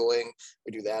 juggling.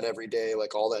 We do that every day,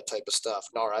 like all that type of stuff.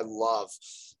 No, I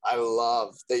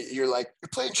love that you're like, you're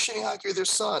playing shitty hockey with your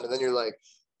son. And then you're like,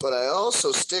 but I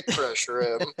also stick pressure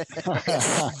him in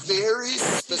very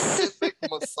specific,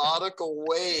 methodical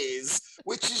ways,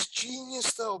 which is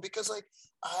genius though, because like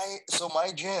so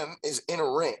my gym is in a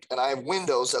rink and I have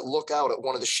windows that look out at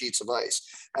one of the sheets of ice.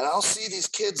 And I'll see these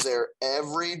kids there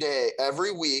every day,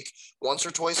 every week, once or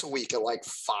twice a week at like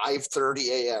 5:30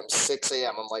 a.m., 6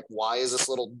 a.m. I'm like, why is this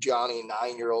little Johnny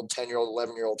 9-year-old, 10-year-old,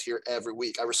 11-year-old here every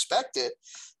week? I respect it.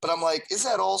 But I'm like, is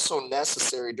that also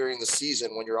necessary during the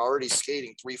season when you're already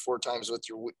skating 3-4 times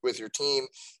with your team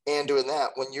and doing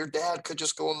that, when your dad could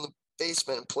just go in the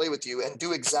basement and play with you and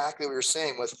do exactly what you're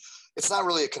saying with, it's not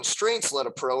really a constraints-led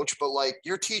approach, but like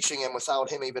you're teaching him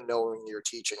without him even knowing you're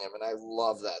teaching him. And I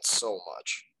love that so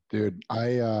much. Dude,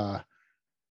 I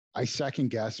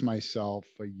second guessed myself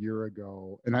a year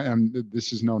ago, and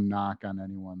this is no knock on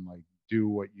anyone, like do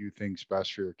what you think's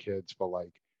best for your kids, but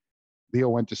like Leo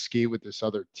went to skate with this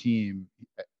other team.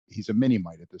 He's a mini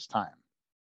mite at this time.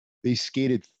 They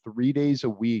skated 3 days a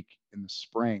week in the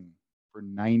spring for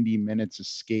 90 minutes of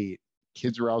skate.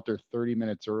 Kids were out there 30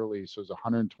 minutes early, so it was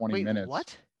 120 Wait, minutes.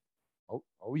 what?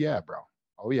 Oh yeah, bro.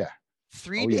 Oh yeah.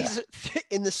 3 days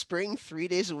in the spring, 3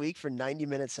 days a week for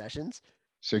 90-minute sessions.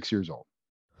 6 years old.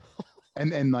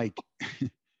 And like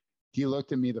he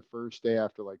looked at me the first day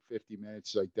after like 50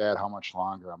 minutes, like, Dad, how much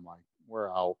longer? I'm like, we're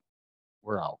out.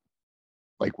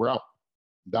 Like, we're out.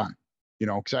 Done.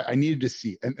 Because I needed to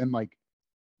see. And like,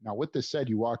 now with this said,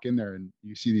 you walk in there and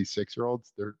you see these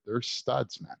 6-year-olds, they're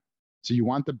studs, man. So you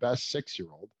want the best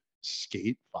 6-year-old,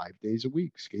 skate 5 days a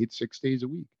week, skate 6 days a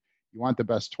week. You want the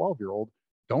best 12-year-old,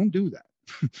 don't do that.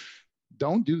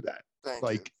 Don't do that. Thank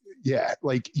like, you. Yeah,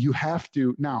 like you have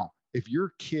to. Now, if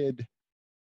your kid,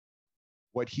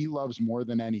 what he loves more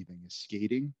than anything is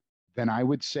skating, then I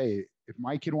would say if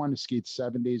my kid wanted to skate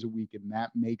 7 days a week and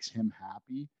that makes him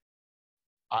happy,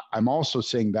 I'm also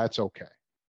saying that's okay.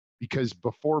 Because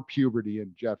before puberty,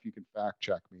 and Jeff, you can fact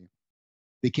check me,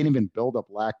 they can't even build up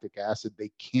lactic acid.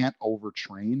 They can't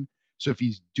overtrain. So if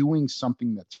he's doing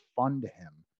something that's fun to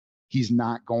him, he's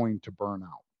not going to burn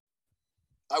out.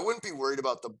 I wouldn't be worried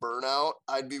about the burnout.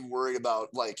 I'd be worried about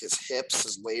like his hips,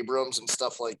 his labrums and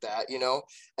stuff like that,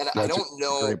 And I don't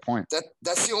know. Great point.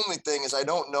 That's the only thing is I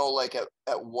don't know like at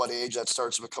what age that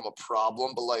starts to become a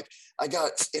problem. But like I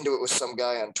got into it with some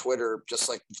guy on Twitter, just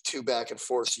like 2 back and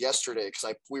forths yesterday,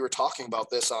 because we were talking about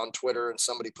this on Twitter and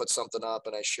somebody put something up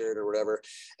and I shared or whatever.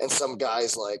 And some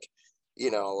guy's like,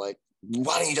 like,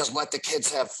 why don't you just let the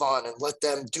kids have fun and let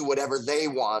them do whatever they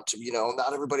want?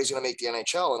 Not everybody's going to make the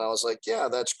NHL. And I was like, yeah,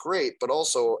 that's great. But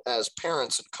also as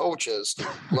parents and coaches,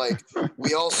 like we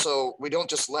don't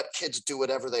just let kids do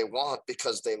whatever they want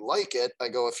because they like it. I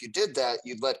go, if you did that,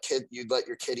 you'd let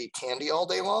your kid eat candy all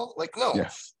day long. Like, no,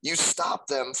 yeah. You stop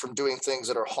them from doing things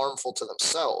that are harmful to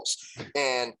themselves.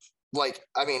 And like,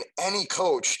 I mean, any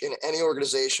coach in any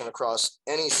organization across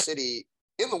any city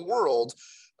in the world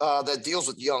that deals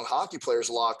with young hockey players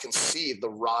a lot can see the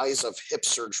rise of hip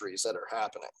surgeries that are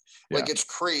happening. Yeah. Like it's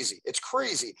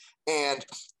crazy. And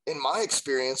in my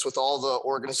experience with all the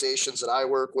organizations that I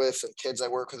work with and kids I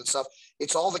work with and stuff,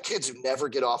 it's all the kids who never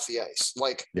get off the ice,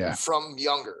 like from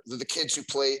younger. They're the kids who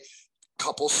play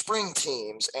couple spring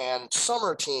teams and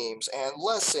summer teams and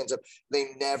lessons.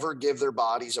 They never give their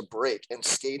bodies a break. And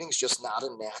skating is just not a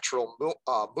natural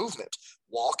movement.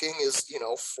 Walking is,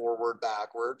 forward,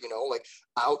 backward, like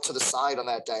out to the side on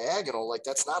that diagonal. Like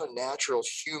that's not a natural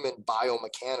human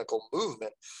biomechanical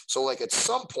movement. So like at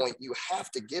some point you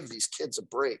have to give these kids a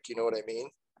break. You know what I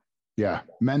mean? Yeah.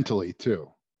 Mentally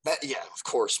too. Yeah, of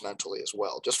course, mentally as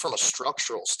well. Just from a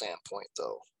structural standpoint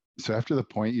though. So after the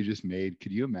point you just made,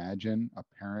 could you imagine a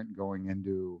parent going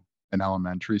into an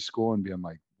elementary school and being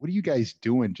like, what are you guys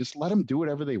doing? Just let them do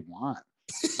whatever they want.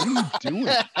 What are you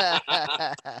doing?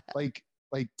 like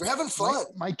they're having fun.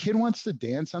 My kid wants to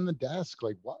dance on the desk.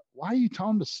 Like, why are you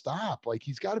telling him to stop? Like,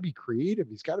 he's got to be creative.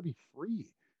 He's got to be free.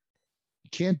 You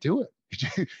can't do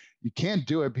it. You can't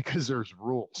do it because there's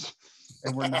rules.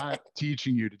 And we're not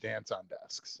teaching you to dance on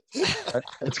desks.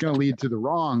 That's going to lead to the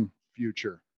wrong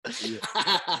future.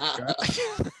 All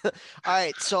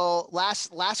right. So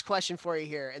last question for you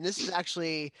here. And this is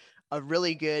actually a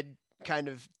really good kind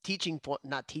of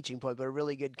not teaching point, but a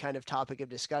really good kind of topic of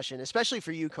discussion, especially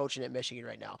for you coaching at Michigan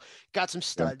right now. Got some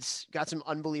studs, got some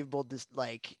unbelievable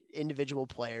like individual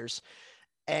players.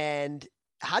 And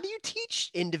how do you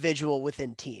teach individual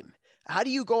within team? How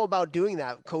do you go about doing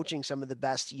that, coaching some of the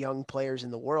best young players in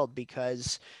the world?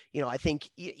 Because, I think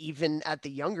even at the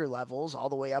younger levels, all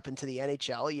the way up into the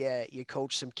NHL, you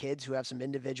coach some kids who have some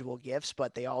individual gifts,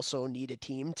 but they also need a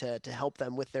team to help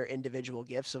them with their individual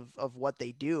gifts of what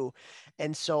they do.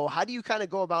 And so, how do you kind of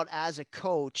go about as a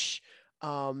coach?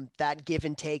 That give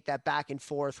and take, that back and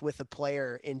forth with a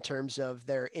player in terms of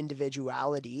their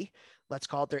individuality, let's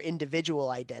call it their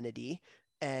individual identity,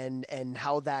 and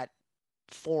how that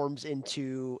forms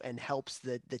into and helps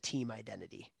the team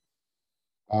identity.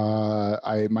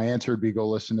 My answer would be go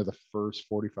listen to the first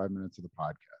 45 minutes of the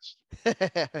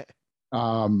podcast.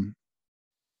 Um,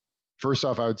 First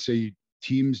off, I would say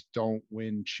teams don't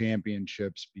win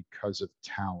championships because of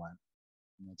talent.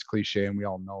 And that's cliche, and we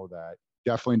all know that.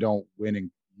 Definitely don't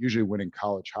usually win in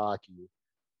college hockey.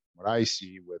 What I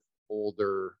see with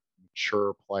older,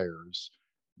 mature players,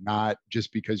 not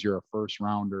just because you're a first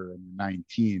rounder and you're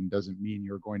 19 doesn't mean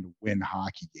you're going to win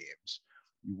hockey games.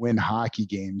 You win hockey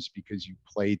games because you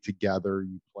play together,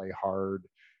 you play hard,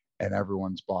 and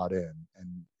everyone's bought in.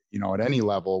 And at any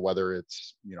level, whether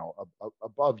it's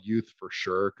above youth for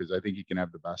sure, because I think you can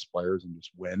have the best players and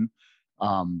just win.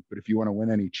 But if you want to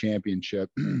win any championship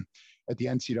at the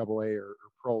NCAA or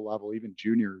pro level, even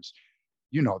juniors,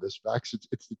 this, Vex.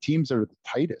 It's the teams that are the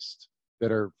tightest,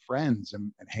 that are friends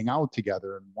and hang out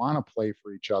together and want to play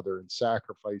for each other and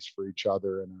sacrifice for each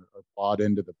other and are bought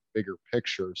into the bigger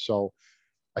picture. So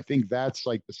I think that's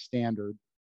like the standard.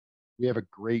 We have a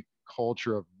great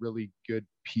culture of really good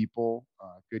people,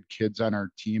 good kids on our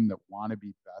team that want to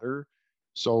be better.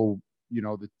 So,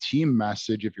 the team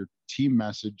message, if your team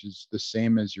message is the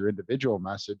same as your individual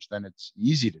message, then it's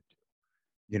easy to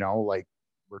do. Like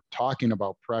we're talking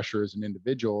about pressure as an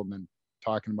individual and then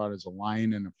talking about as a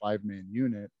line and a 5-man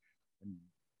unit. And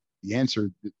the answer,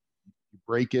 you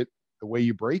break it the way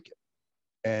you break it.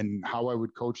 And how I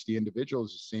would coach the individual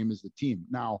is the same as the team.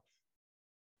 Now,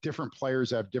 different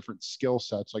players have different skill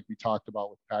sets, like we talked about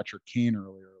with Patrick Kane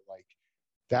earlier. Like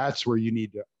that's where you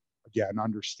need to, again,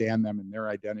 understand them and their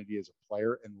identity as a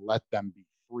player and let them be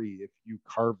free. If you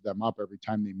carve them up every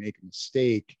time they make a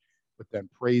mistake, but then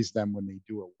praise them when they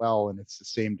do it well, and it's the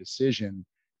same decision,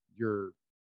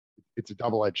 it's a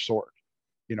double-edged sword.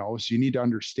 So you need to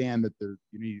understand that you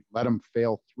need to let them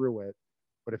fail through it.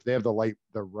 But if they have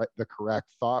the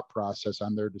correct thought process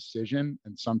on their decision,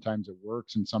 and sometimes it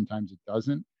works and sometimes it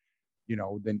doesn't,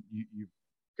 then you've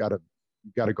got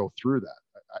to go through that.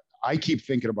 I keep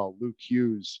thinking about Luke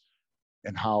Hughes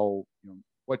and how,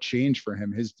 what changed for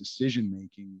him, his decision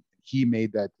making. He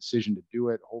made that decision to do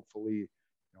it. Hopefully,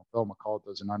 Phil McCall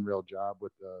does an unreal job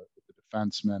with the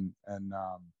defenseman, and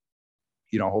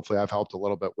hopefully I've helped a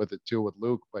little bit with it too with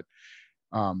Luke. But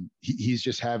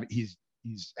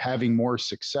he's having more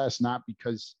success, not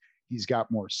because he's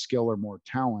got more skill or more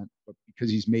talent, but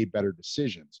because he's made better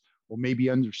decisions. Well, maybe he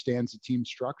understands the team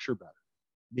structure better.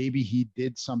 Maybe he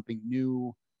did something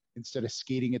new. Instead of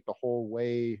skating it the whole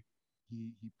way,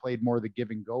 he played more of the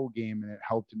give and go game, and it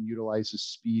helped him utilize his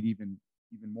speed even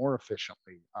more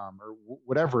efficiently, or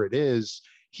whatever it is.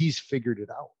 He's figured it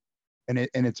out, and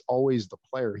it's always the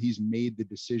player. He's made the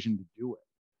decision to do it.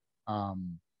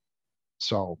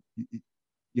 So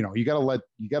you got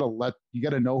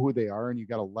to know who they are, and you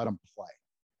got to let them play.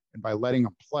 And by letting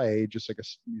them play, just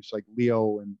like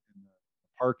Leo in the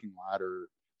parking lot or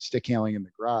stick handling in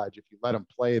the garage, if you let them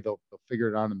play, they'll figure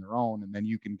it out on their own, and then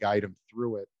you can guide them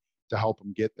through it to help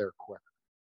them get there quicker.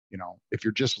 If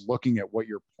you're just looking at what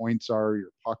your points are,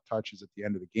 your puck touches at the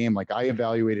end of the game, like I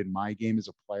evaluated my game as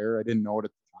a player, I didn't know it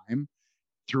at the time,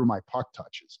 through my puck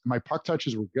touches. My puck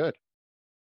touches were good,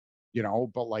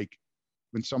 but like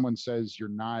when someone says you're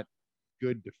not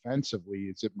good defensively,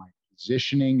 is it my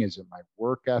positioning? Is it my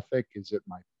work ethic? Is it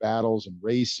my battles and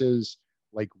races?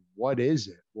 Like, what is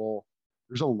it? Well,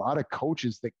 there's a lot of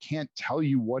coaches that can't tell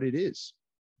you what it is.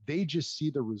 They just see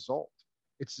the result.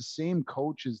 It's the same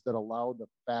coaches that allow the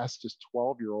fastest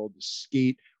 12-year-old to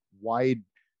skate wide,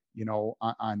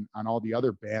 on all the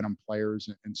other Bantam players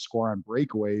and score on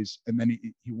breakaways. And then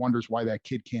he wonders why that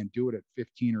kid can't do it at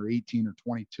 15 or 18 or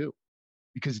 22,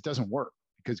 because it doesn't work.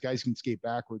 Because guys can skate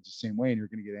backwards the same way, and you're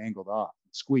going to get angled off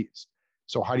and squeezed.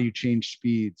 So how do you change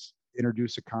speeds,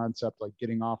 introduce a concept like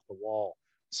getting off the wall?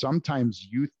 Sometimes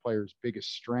youth players'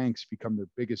 biggest strengths become their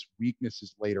biggest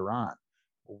weaknesses later on.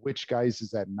 Well, which guys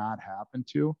does that not happen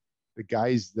to? The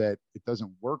guys that it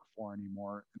doesn't work for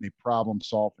anymore, and they problem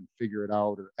solve and figure it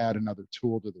out or add another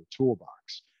tool to their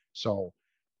toolbox. So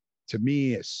to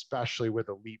me, especially with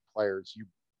elite players, you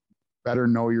better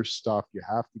know your stuff. You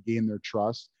have to gain their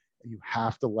trust, and you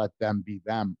have to let them be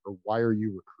them, or why are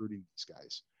you recruiting these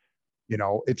guys?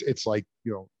 It's like,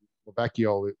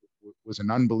 Lavecchio was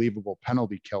an unbelievable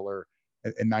penalty killer,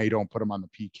 and now you don't put him on the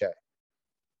PK.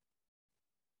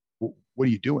 What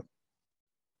are you doing?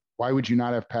 Why would you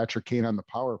not have Patrick Kane on the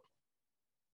power play?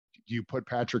 Do you put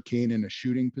Patrick Kane in a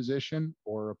shooting position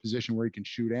or a position where he can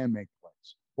shoot and make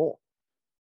plays? Both.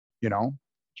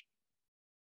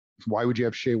 Why would you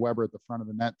have Shea Weber at the front of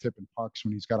the net tipping pucks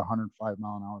when he's got a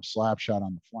 105-mile-an-hour slap shot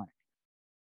on the flank?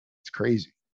 It's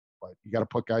crazy, but you got to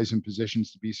put guys in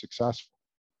positions to be successful.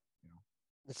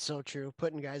 It's so true.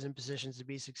 Putting guys in positions to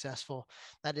be successful.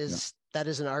 That is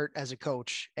an art as a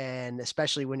coach. And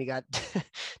especially when you got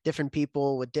different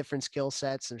people with different skill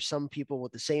sets, and some people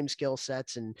with the same skill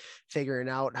sets, and figuring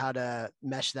out how to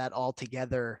mesh that all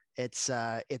together. It's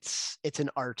an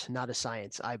art, not a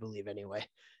science, I believe anyway.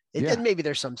 And maybe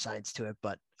there's some science to it,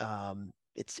 but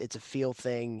it's a feel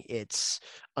thing. It's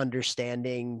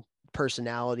understanding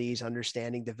personalities,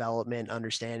 understanding development,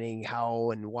 understanding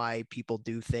how and why people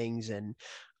do things. And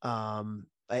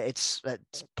that's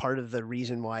part of the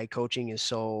reason why coaching is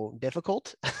so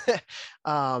difficult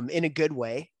in a good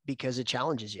way, because it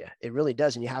challenges you. It really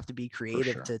does. And you have to be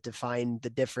creative to find the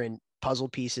different puzzle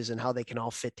pieces and how they can all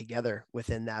fit together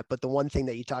within that. But the one thing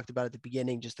that you talked about at the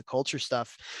beginning, just the culture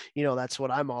stuff, that's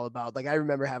what I'm all about. Like, I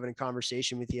remember having a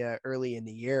conversation with you early in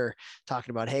the year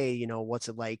talking about, hey, what's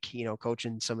it like,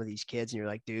 coaching some of these kids? And you're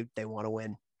like, dude, they want to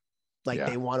win.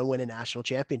 They want to win a national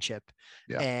championship.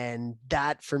 Yeah. And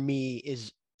that for me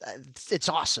is, it's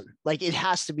awesome. Like, it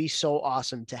has to be so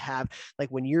awesome to have, like,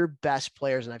 when your best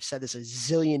players, and I've said this a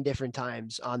zillion different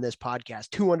times on this podcast,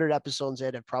 200 episodes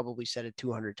in, I've probably said it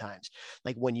 200 times.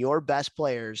 Like, when your best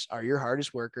players are your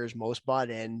hardest workers, most bought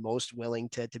in, most willing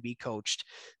to be coached,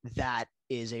 that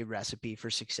is a recipe for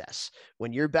success.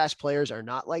 When your best players are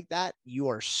not like that, you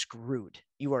are screwed.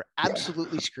 You are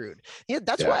absolutely screwed.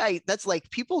 That's why that's like,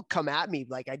 people come at me.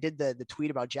 Like, I did the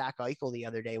tweet about Jack Eichel the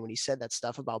other day when he said that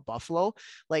stuff about Buffalo.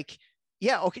 Like,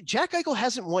 okay, Jack Eichel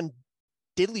hasn't won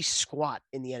diddly squat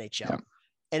in the NHL. Yeah.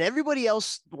 And everybody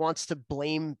else wants to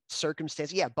blame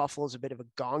circumstance. Yeah, Buffalo's a bit of a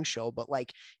gong show, but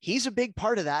like, he's a big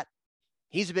part of that.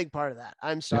 He's a big part of that.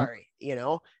 I'm sorry,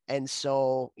 And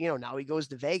so, now he goes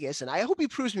to Vegas, and I hope he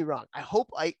proves me wrong. I hope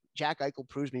Jack Eichel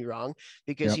proves me wrong,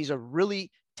 because he's a really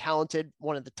talented,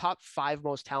 one of the top 5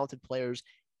 most talented players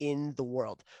in the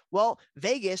world. Well,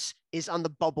 Vegas is on the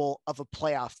bubble of a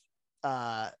playoff,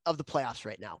 of the playoffs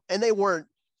right now. And they weren't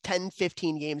 10,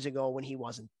 15 games ago when he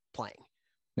wasn't playing.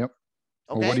 Yep.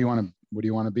 Okay. Well, what do you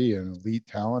want to be, an elite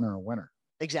talent or a winner?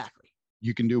 Exactly.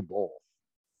 You can do both.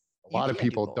 A lot of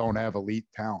people don't have elite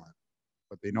talent,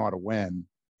 but they know how to win.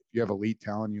 If you have elite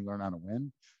talent, you learn how to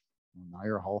win. Well, now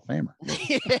you're a Hall of Famer.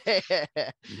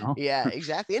 Yeah,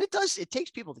 exactly. And it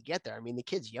takes people to get there. I mean, the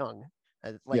kid's young.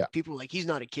 People are like, he's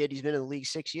not a kid. He's been in the league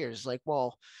 6 years. Like,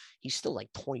 well, he's still like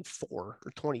 24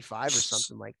 or 25 or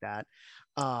something like that.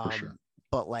 For sure.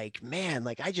 But like, man,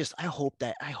 like, I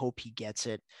hope he gets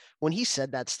it. When he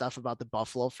said that stuff about the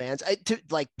Buffalo fans,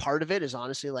 part of it is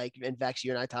honestly, like, and Vex,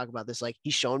 you and I talk about this, like,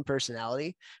 he's shown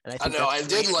personality. And I know I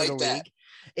did like that.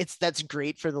 That's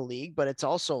great for the league, but it's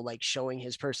also like showing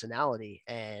his personality.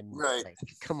 And like,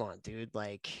 come on, dude.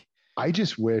 Like, I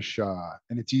just wish,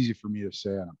 and it's easy for me to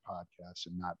say on a podcast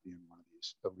and not being one of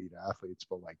these elite athletes,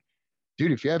 but like,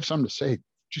 dude, if you have something to say,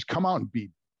 just come out and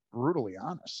be brutally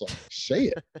honest. Like, say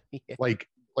it. Yeah. Like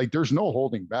there's no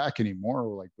holding back anymore.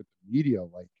 Like, with the media,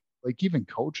 like even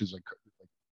coaches, like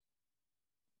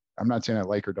I'm not saying I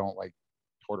like or don't like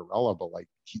Tortorella, but like,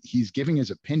 he's giving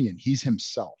his opinion. He's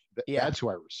himself. That's who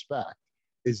I respect.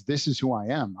 This is who I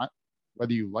am.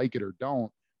 Whether you like it or don't,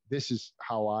 this is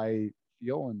how I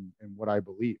feel and what I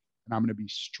believe. And I'm going to be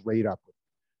straight up with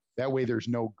it. That way there's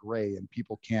no gray, and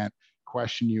people can't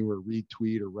question you or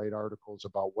retweet or write articles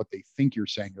about what they think you're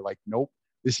saying. You're like, nope,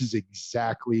 this is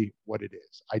exactly what it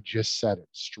is. I just said it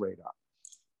straight up.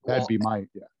 That'd be my,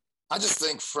 I just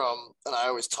think and I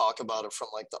always talk about it from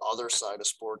like the other side of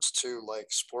sports too. Like,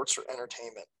 sports are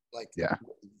entertainment. Like,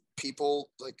 people,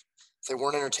 like, if they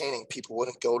weren't entertaining, people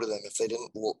wouldn't go to them. If they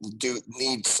didn't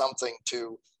need something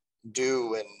to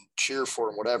do and cheer for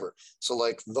and whatever. So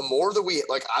like, the more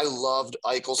that I loved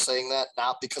Eichel saying that,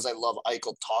 not because I love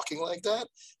Eichel talking like that,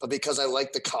 but because I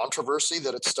like the controversy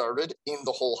that it started in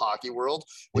the whole hockey world,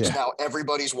 which now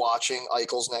everybody's watching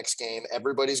Eichel's next game.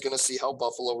 Everybody's going to see how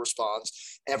Buffalo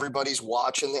responds. Everybody's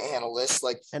watching the analysts.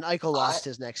 Like, and Eichel lost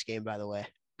his next game, by the way.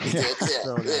 He did.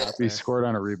 He scored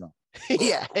on a rebound.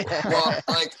 Yeah. Well,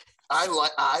 like,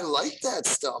 I like that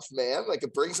stuff, man. Like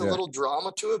it brings a little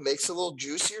drama to it, makes it a little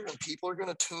juicier, and people are going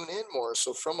to tune in more.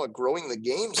 So from a growing the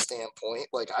game standpoint,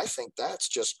 like I think that's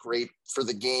just great for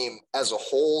the game as a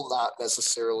whole, not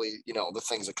necessarily, the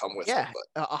things that come with it. Yeah,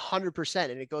 But 100%.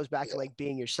 And it goes back to like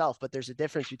being yourself, but there's a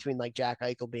difference between like Jack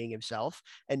Eichel being himself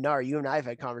and Nar. You and I have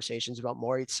had conversations about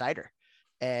Moritz Seider,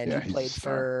 and he played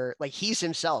for like he's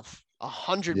himself,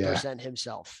 100%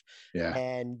 himself. Yeah.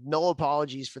 And no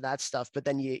apologies for that stuff. But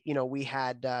then we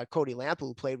had Cody Lampa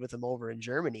who played with him over in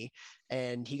Germany,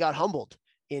 and he got humbled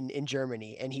in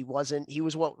Germany, and he was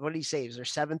what did he say? He was their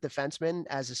seventh defenseman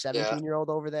as a 17-year-old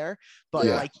over there. But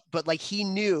like he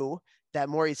knew that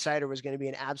Moritz Seider was going to be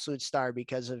an absolute star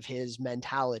because of his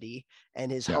mentality and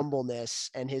his humbleness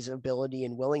and his ability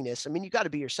and willingness. I mean, you got to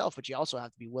be yourself, but you also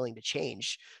have to be willing to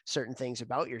change certain things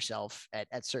about yourself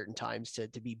at certain times to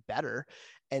be better.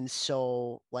 And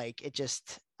so like, it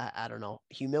just, I don't know,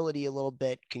 humility a little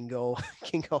bit can go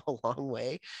a long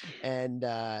way. And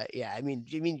I mean,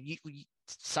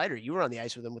 Seider, you were on the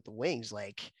ice with him with the Wings,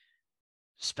 like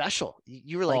special.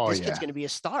 You were like, this kid's going to be a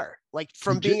star, like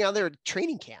from being out there at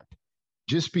training camp.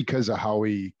 Just because of how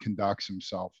he conducts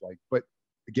himself. But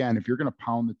again, if you're going to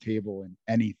pound the table in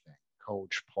anything,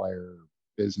 coach, player,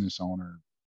 business owner,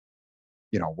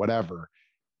 whatever,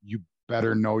 you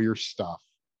better know your stuff.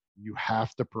 You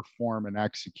have to perform and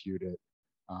execute it.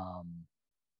 And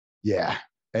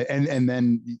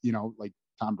then, like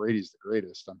Tom Brady's the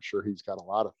greatest. I'm sure he's got a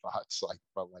lot of thoughts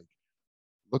but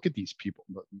look at these people,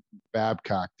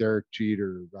 Babcock, Derek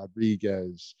Jeter,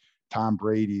 Rodriguez, Tom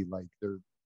Brady, like they're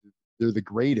the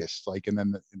greatest. Like, and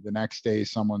then the next day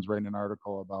someone's writing an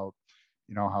article about,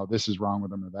 how this is wrong with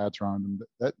them or that's wrong with them.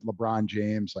 That LeBron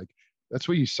James, like that's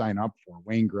what you sign up for.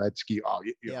 Wayne Gretzky. Oh,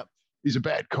 he's a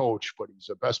bad coach, but he's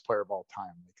the best player of all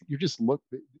time. Like, you just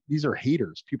these are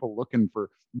haters, people looking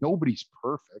for, nobody's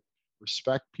perfect.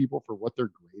 Respect people for what they're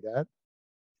great at.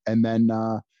 And then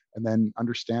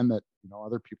understand that,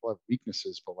 other people have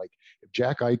weaknesses, but like if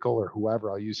Jack Eichel or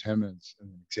whoever, I'll use him as an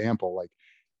example, like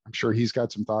I'm sure he's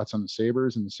got some thoughts on the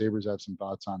Sabres and the Sabres have some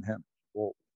thoughts on him.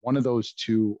 Well, one of those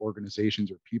two organizations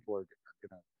or people are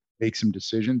going to make some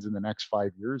decisions in the next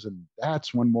 5 years. And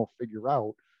that's when we'll figure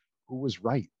out who was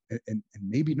right. And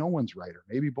maybe no one's right, or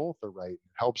maybe both are right. It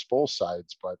helps both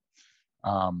sides, but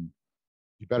you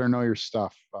better know your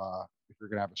stuff if you're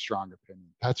going to have a strong opinion.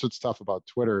 That's what's tough about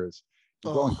Twitter is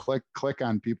you go and click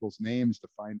on people's names to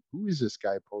find who is this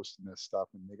guy posting this stuff.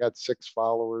 And they got 6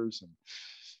 followers and,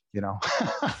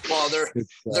 well,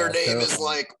 their name is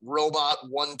like Robot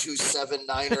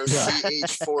 1279 or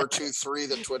CH423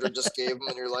 that Twitter just gave them,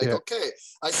 and you're like, okay.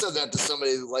 I said that to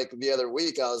somebody like the other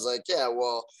week. I was like, yeah,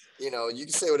 well, you can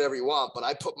say whatever you want, but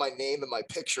I put my name and my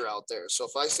picture out there. So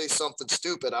if I say something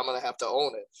stupid, I'm gonna have to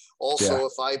own it. Also,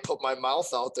 if I put my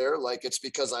mouth out there, like it's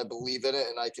because I believe in it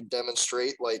and I can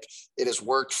demonstrate like it has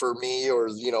worked for me or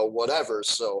whatever.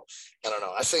 So I don't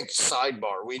know. I think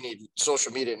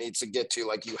social media needs to get to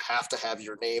like you have to have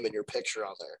your name and your picture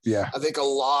on there. Yeah. I think a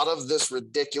lot of this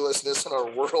ridiculousness in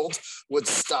our world would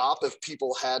stop if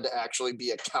people had to actually be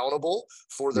accountable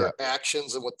for their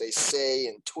actions and what they say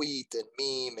and tweet and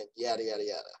meme and yada, yada,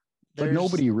 yada. But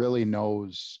nobody really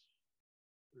knows.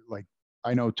 Like,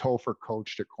 I know Topher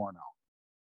coached at Cornell.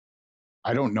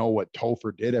 I don't know what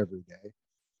Topher did every day.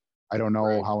 I don't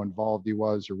know how involved he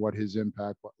was or what his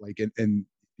impact was. Like, and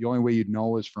the only way you'd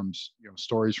know is from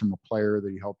stories from a player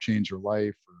that he helped change their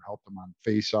life or helped them on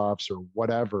face-offs or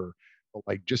whatever. But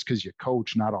like, just because you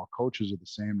coach, not all coaches are the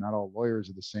same, not all lawyers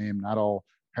are the same, not all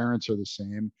parents are the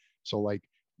same. So like,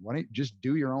 why don't you just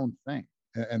do your own thing?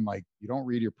 And like, you don't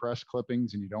read your press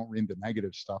clippings and you don't read the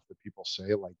negative stuff that people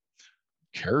say. Like,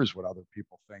 who cares what other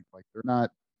people think? Like, they're not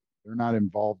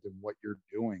involved in what you're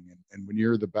doing. And when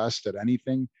you're the best at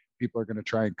anything, people are going to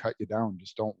try and cut you down.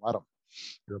 Just don't let them.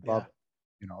 You're above it.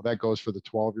 That goes for the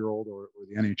 12-year-old or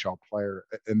the NHL player.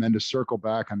 And then to circle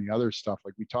back on the other stuff,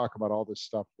 like we talk about all this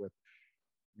stuff with,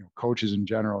 coaches in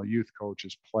general, youth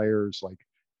coaches, players, like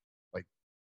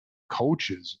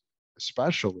coaches,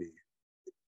 especially,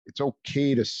 it's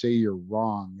okay to say you're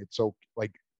wrong. It's okay.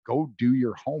 Like, go do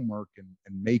your homework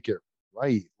and make it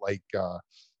right.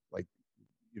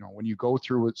 When you go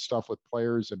through stuff with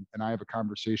players and I have a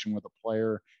conversation with a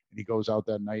player and he goes out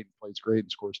that night and plays great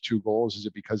and scores 2 goals, is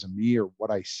it because of me or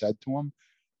what I said to him?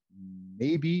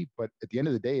 Maybe, but at the end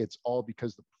of the day, it's all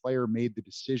because the player made the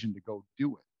decision to go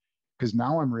do it. Because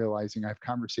now I'm realizing I have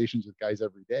conversations with guys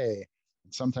every day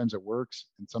and sometimes it works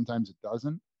and sometimes it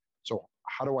doesn't. So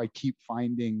how do I keep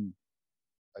finding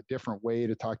a different way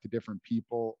to talk to different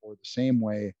people or the same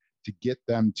way to get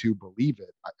them to believe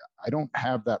it? I don't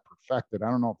have that perfected. I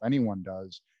don't know if anyone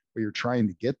does, but you're trying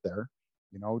to get there.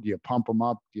 You know, do you pump them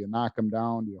up? Do you knock them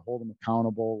down? Do you hold them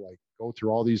accountable? Like, go through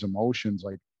all these emotions.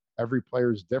 Like, every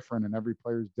player is different and every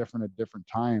player is different at different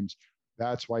times.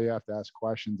 That's why you have to ask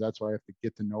questions. That's why you have to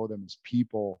get to know them as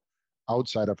people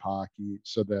outside of hockey,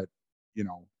 so that, you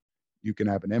know, you can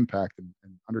have an impact and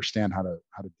understand how to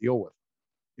deal with them,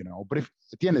 you know. But if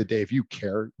at the end of the day, if you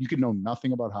care, you can know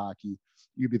nothing about hockey.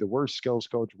 You could be the worst skills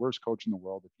coach, worst coach in the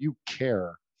world. If you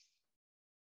care,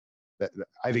 that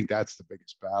I think that's the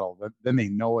biggest battle. Then they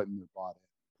know it and they're bought in.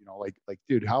 You know, like,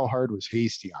 dude, how hard was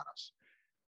Hasty on us?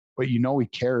 But you know, he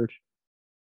cared.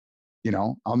 You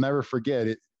know, I'll never forget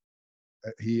it.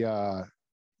 He, you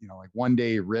know, like, one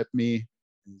day he ripped me.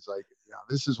 He's like, you know,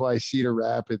 this is why Cedar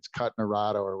Rapids cut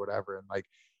Naurato or whatever. And like,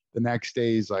 the next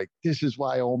day he's like, this is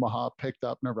why Omaha picked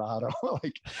up Naurato.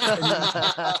 Like,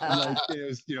 and like, it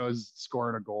was, you know, it was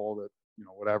scoring a goal that, you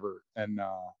know, whatever. And,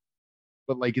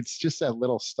 but like, it's just that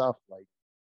little stuff. Like,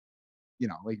 you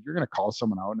know, like, if you're going to call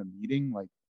someone out in a meeting, like,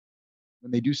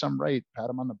 when they do something right, pat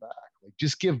them on the back. Like,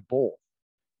 just give both,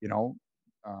 you know.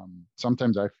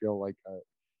 Sometimes I feel like I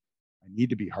need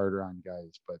to be harder on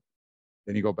guys, but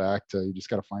then you go back to, you just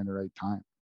got to find the right time.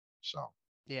 So.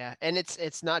 Yeah, and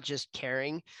it's not just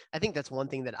caring. I think that's one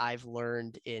thing that I've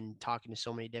learned in talking to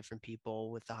so many different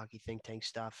people with the hockey think tank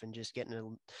stuff, and just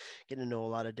getting to know a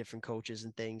lot of different coaches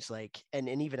and things, like, and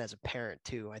even as a parent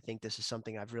too. I think this is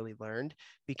something I've really learned,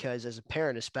 because as a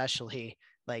parent especially,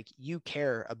 like, you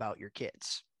care about your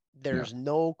kids. There's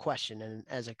no question. And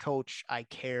as a coach, I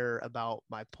care about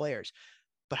my players.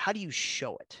 But how do you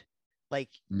show it? Like,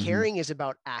 caring is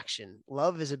about action.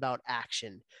 Love is about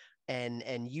action.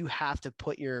 And you have to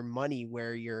put your money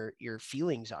where your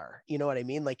feelings are. You know what I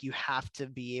mean? Like, you have to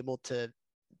be able to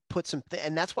put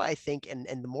and that's why I think, and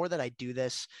the more that I do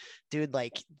this, dude,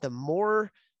 like, the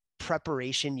more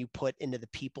preparation you put into the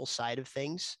people side of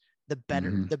things, the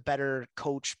better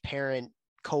coach, parent,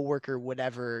 coworker,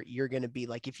 whatever you're going to be.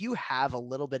 Like, if you have a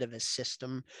little bit of a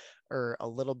system or a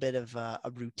little bit of a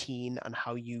routine on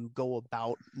how you go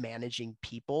about managing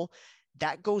people,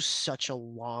 that goes such a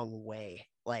long way.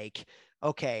 Like,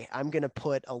 okay, I'm going to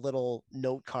put a little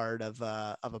note card of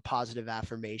a positive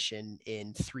affirmation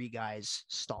in 3 guys'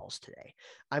 stalls today.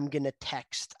 I'm going to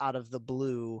text out of the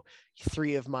blue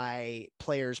 3 of my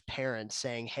players' parents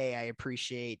saying, hey, I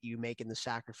appreciate you making the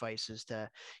sacrifices to,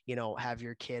 you know, have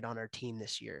your kid on our team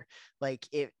this year. Like,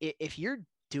 if you're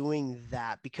doing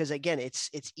that, because again,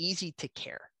 it's easy to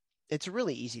care. It's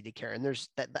really easy to care. And there's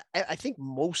that I think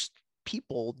most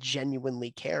people genuinely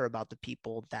care about the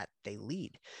people that they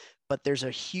lead. But there's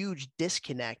a huge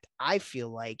disconnect, I feel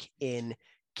like, in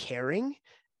caring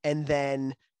and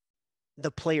then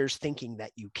the players thinking that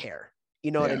you care.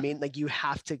 You know what I mean? Like, you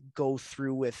have to go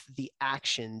through with the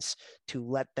actions to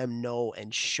let them know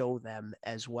and show them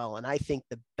as well. And I think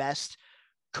the best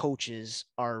coaches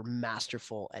are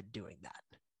masterful at doing that.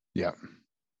 Yeah.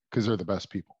 Because they're the best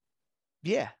people.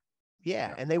 Yeah.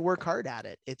 And they work hard at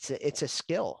it. It's a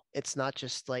skill. It's not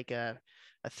just like a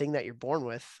thing that you're born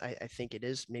with. I think it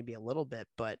is maybe a little bit,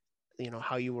 but, you know,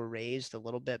 how you were raised a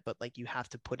little bit, but like, you have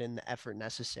to put in the effort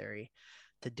necessary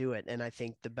to do it. And I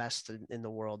think the best in the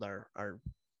world are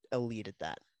elite at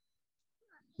that.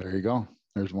 There you go.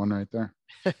 There's one right there.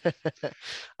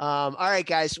 All right,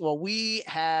 guys. Well, we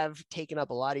have taken up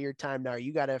a lot of your time now.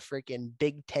 You got a freaking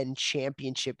Big Ten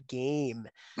championship game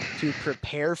to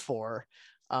prepare for.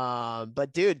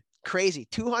 But dude, crazy.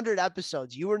 200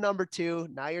 episodes. You were number 2.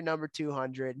 Now you're number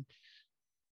 200.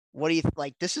 What do you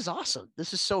like? This is awesome.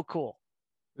 This is so cool.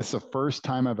 This is the first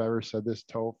time I've ever said this,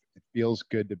 Toph. It feels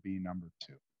good to be number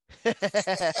 2.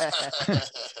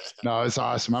 No, it's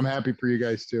awesome. I'm happy for you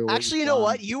guys too. Actually, you know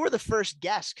what? You were the first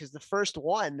guest, because the first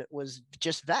one was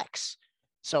just Vex.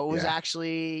 So it was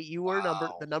actually, you were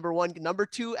number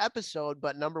 2 episode,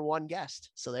 but number 1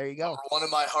 guest. So there you go. Number 1 in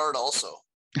my heart also.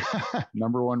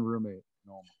 Number 1 roommate.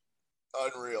 No.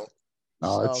 Unreal.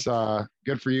 No, it's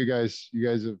good for you guys. You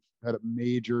guys have had a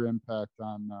major impact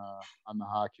on the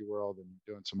hockey world and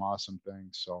doing some awesome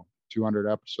things. So 200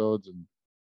 episodes and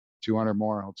 200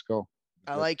 more. Let's go.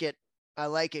 I like it.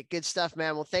 Good stuff,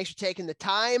 man. Well, thanks for taking the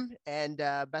time, and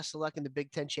best of luck in the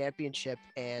Big Ten championship,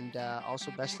 and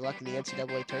also best of luck in the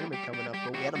NCAA tournament coming up.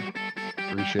 Go get them.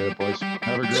 Appreciate it, boys.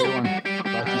 Have a great one.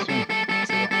 Talk to you soon.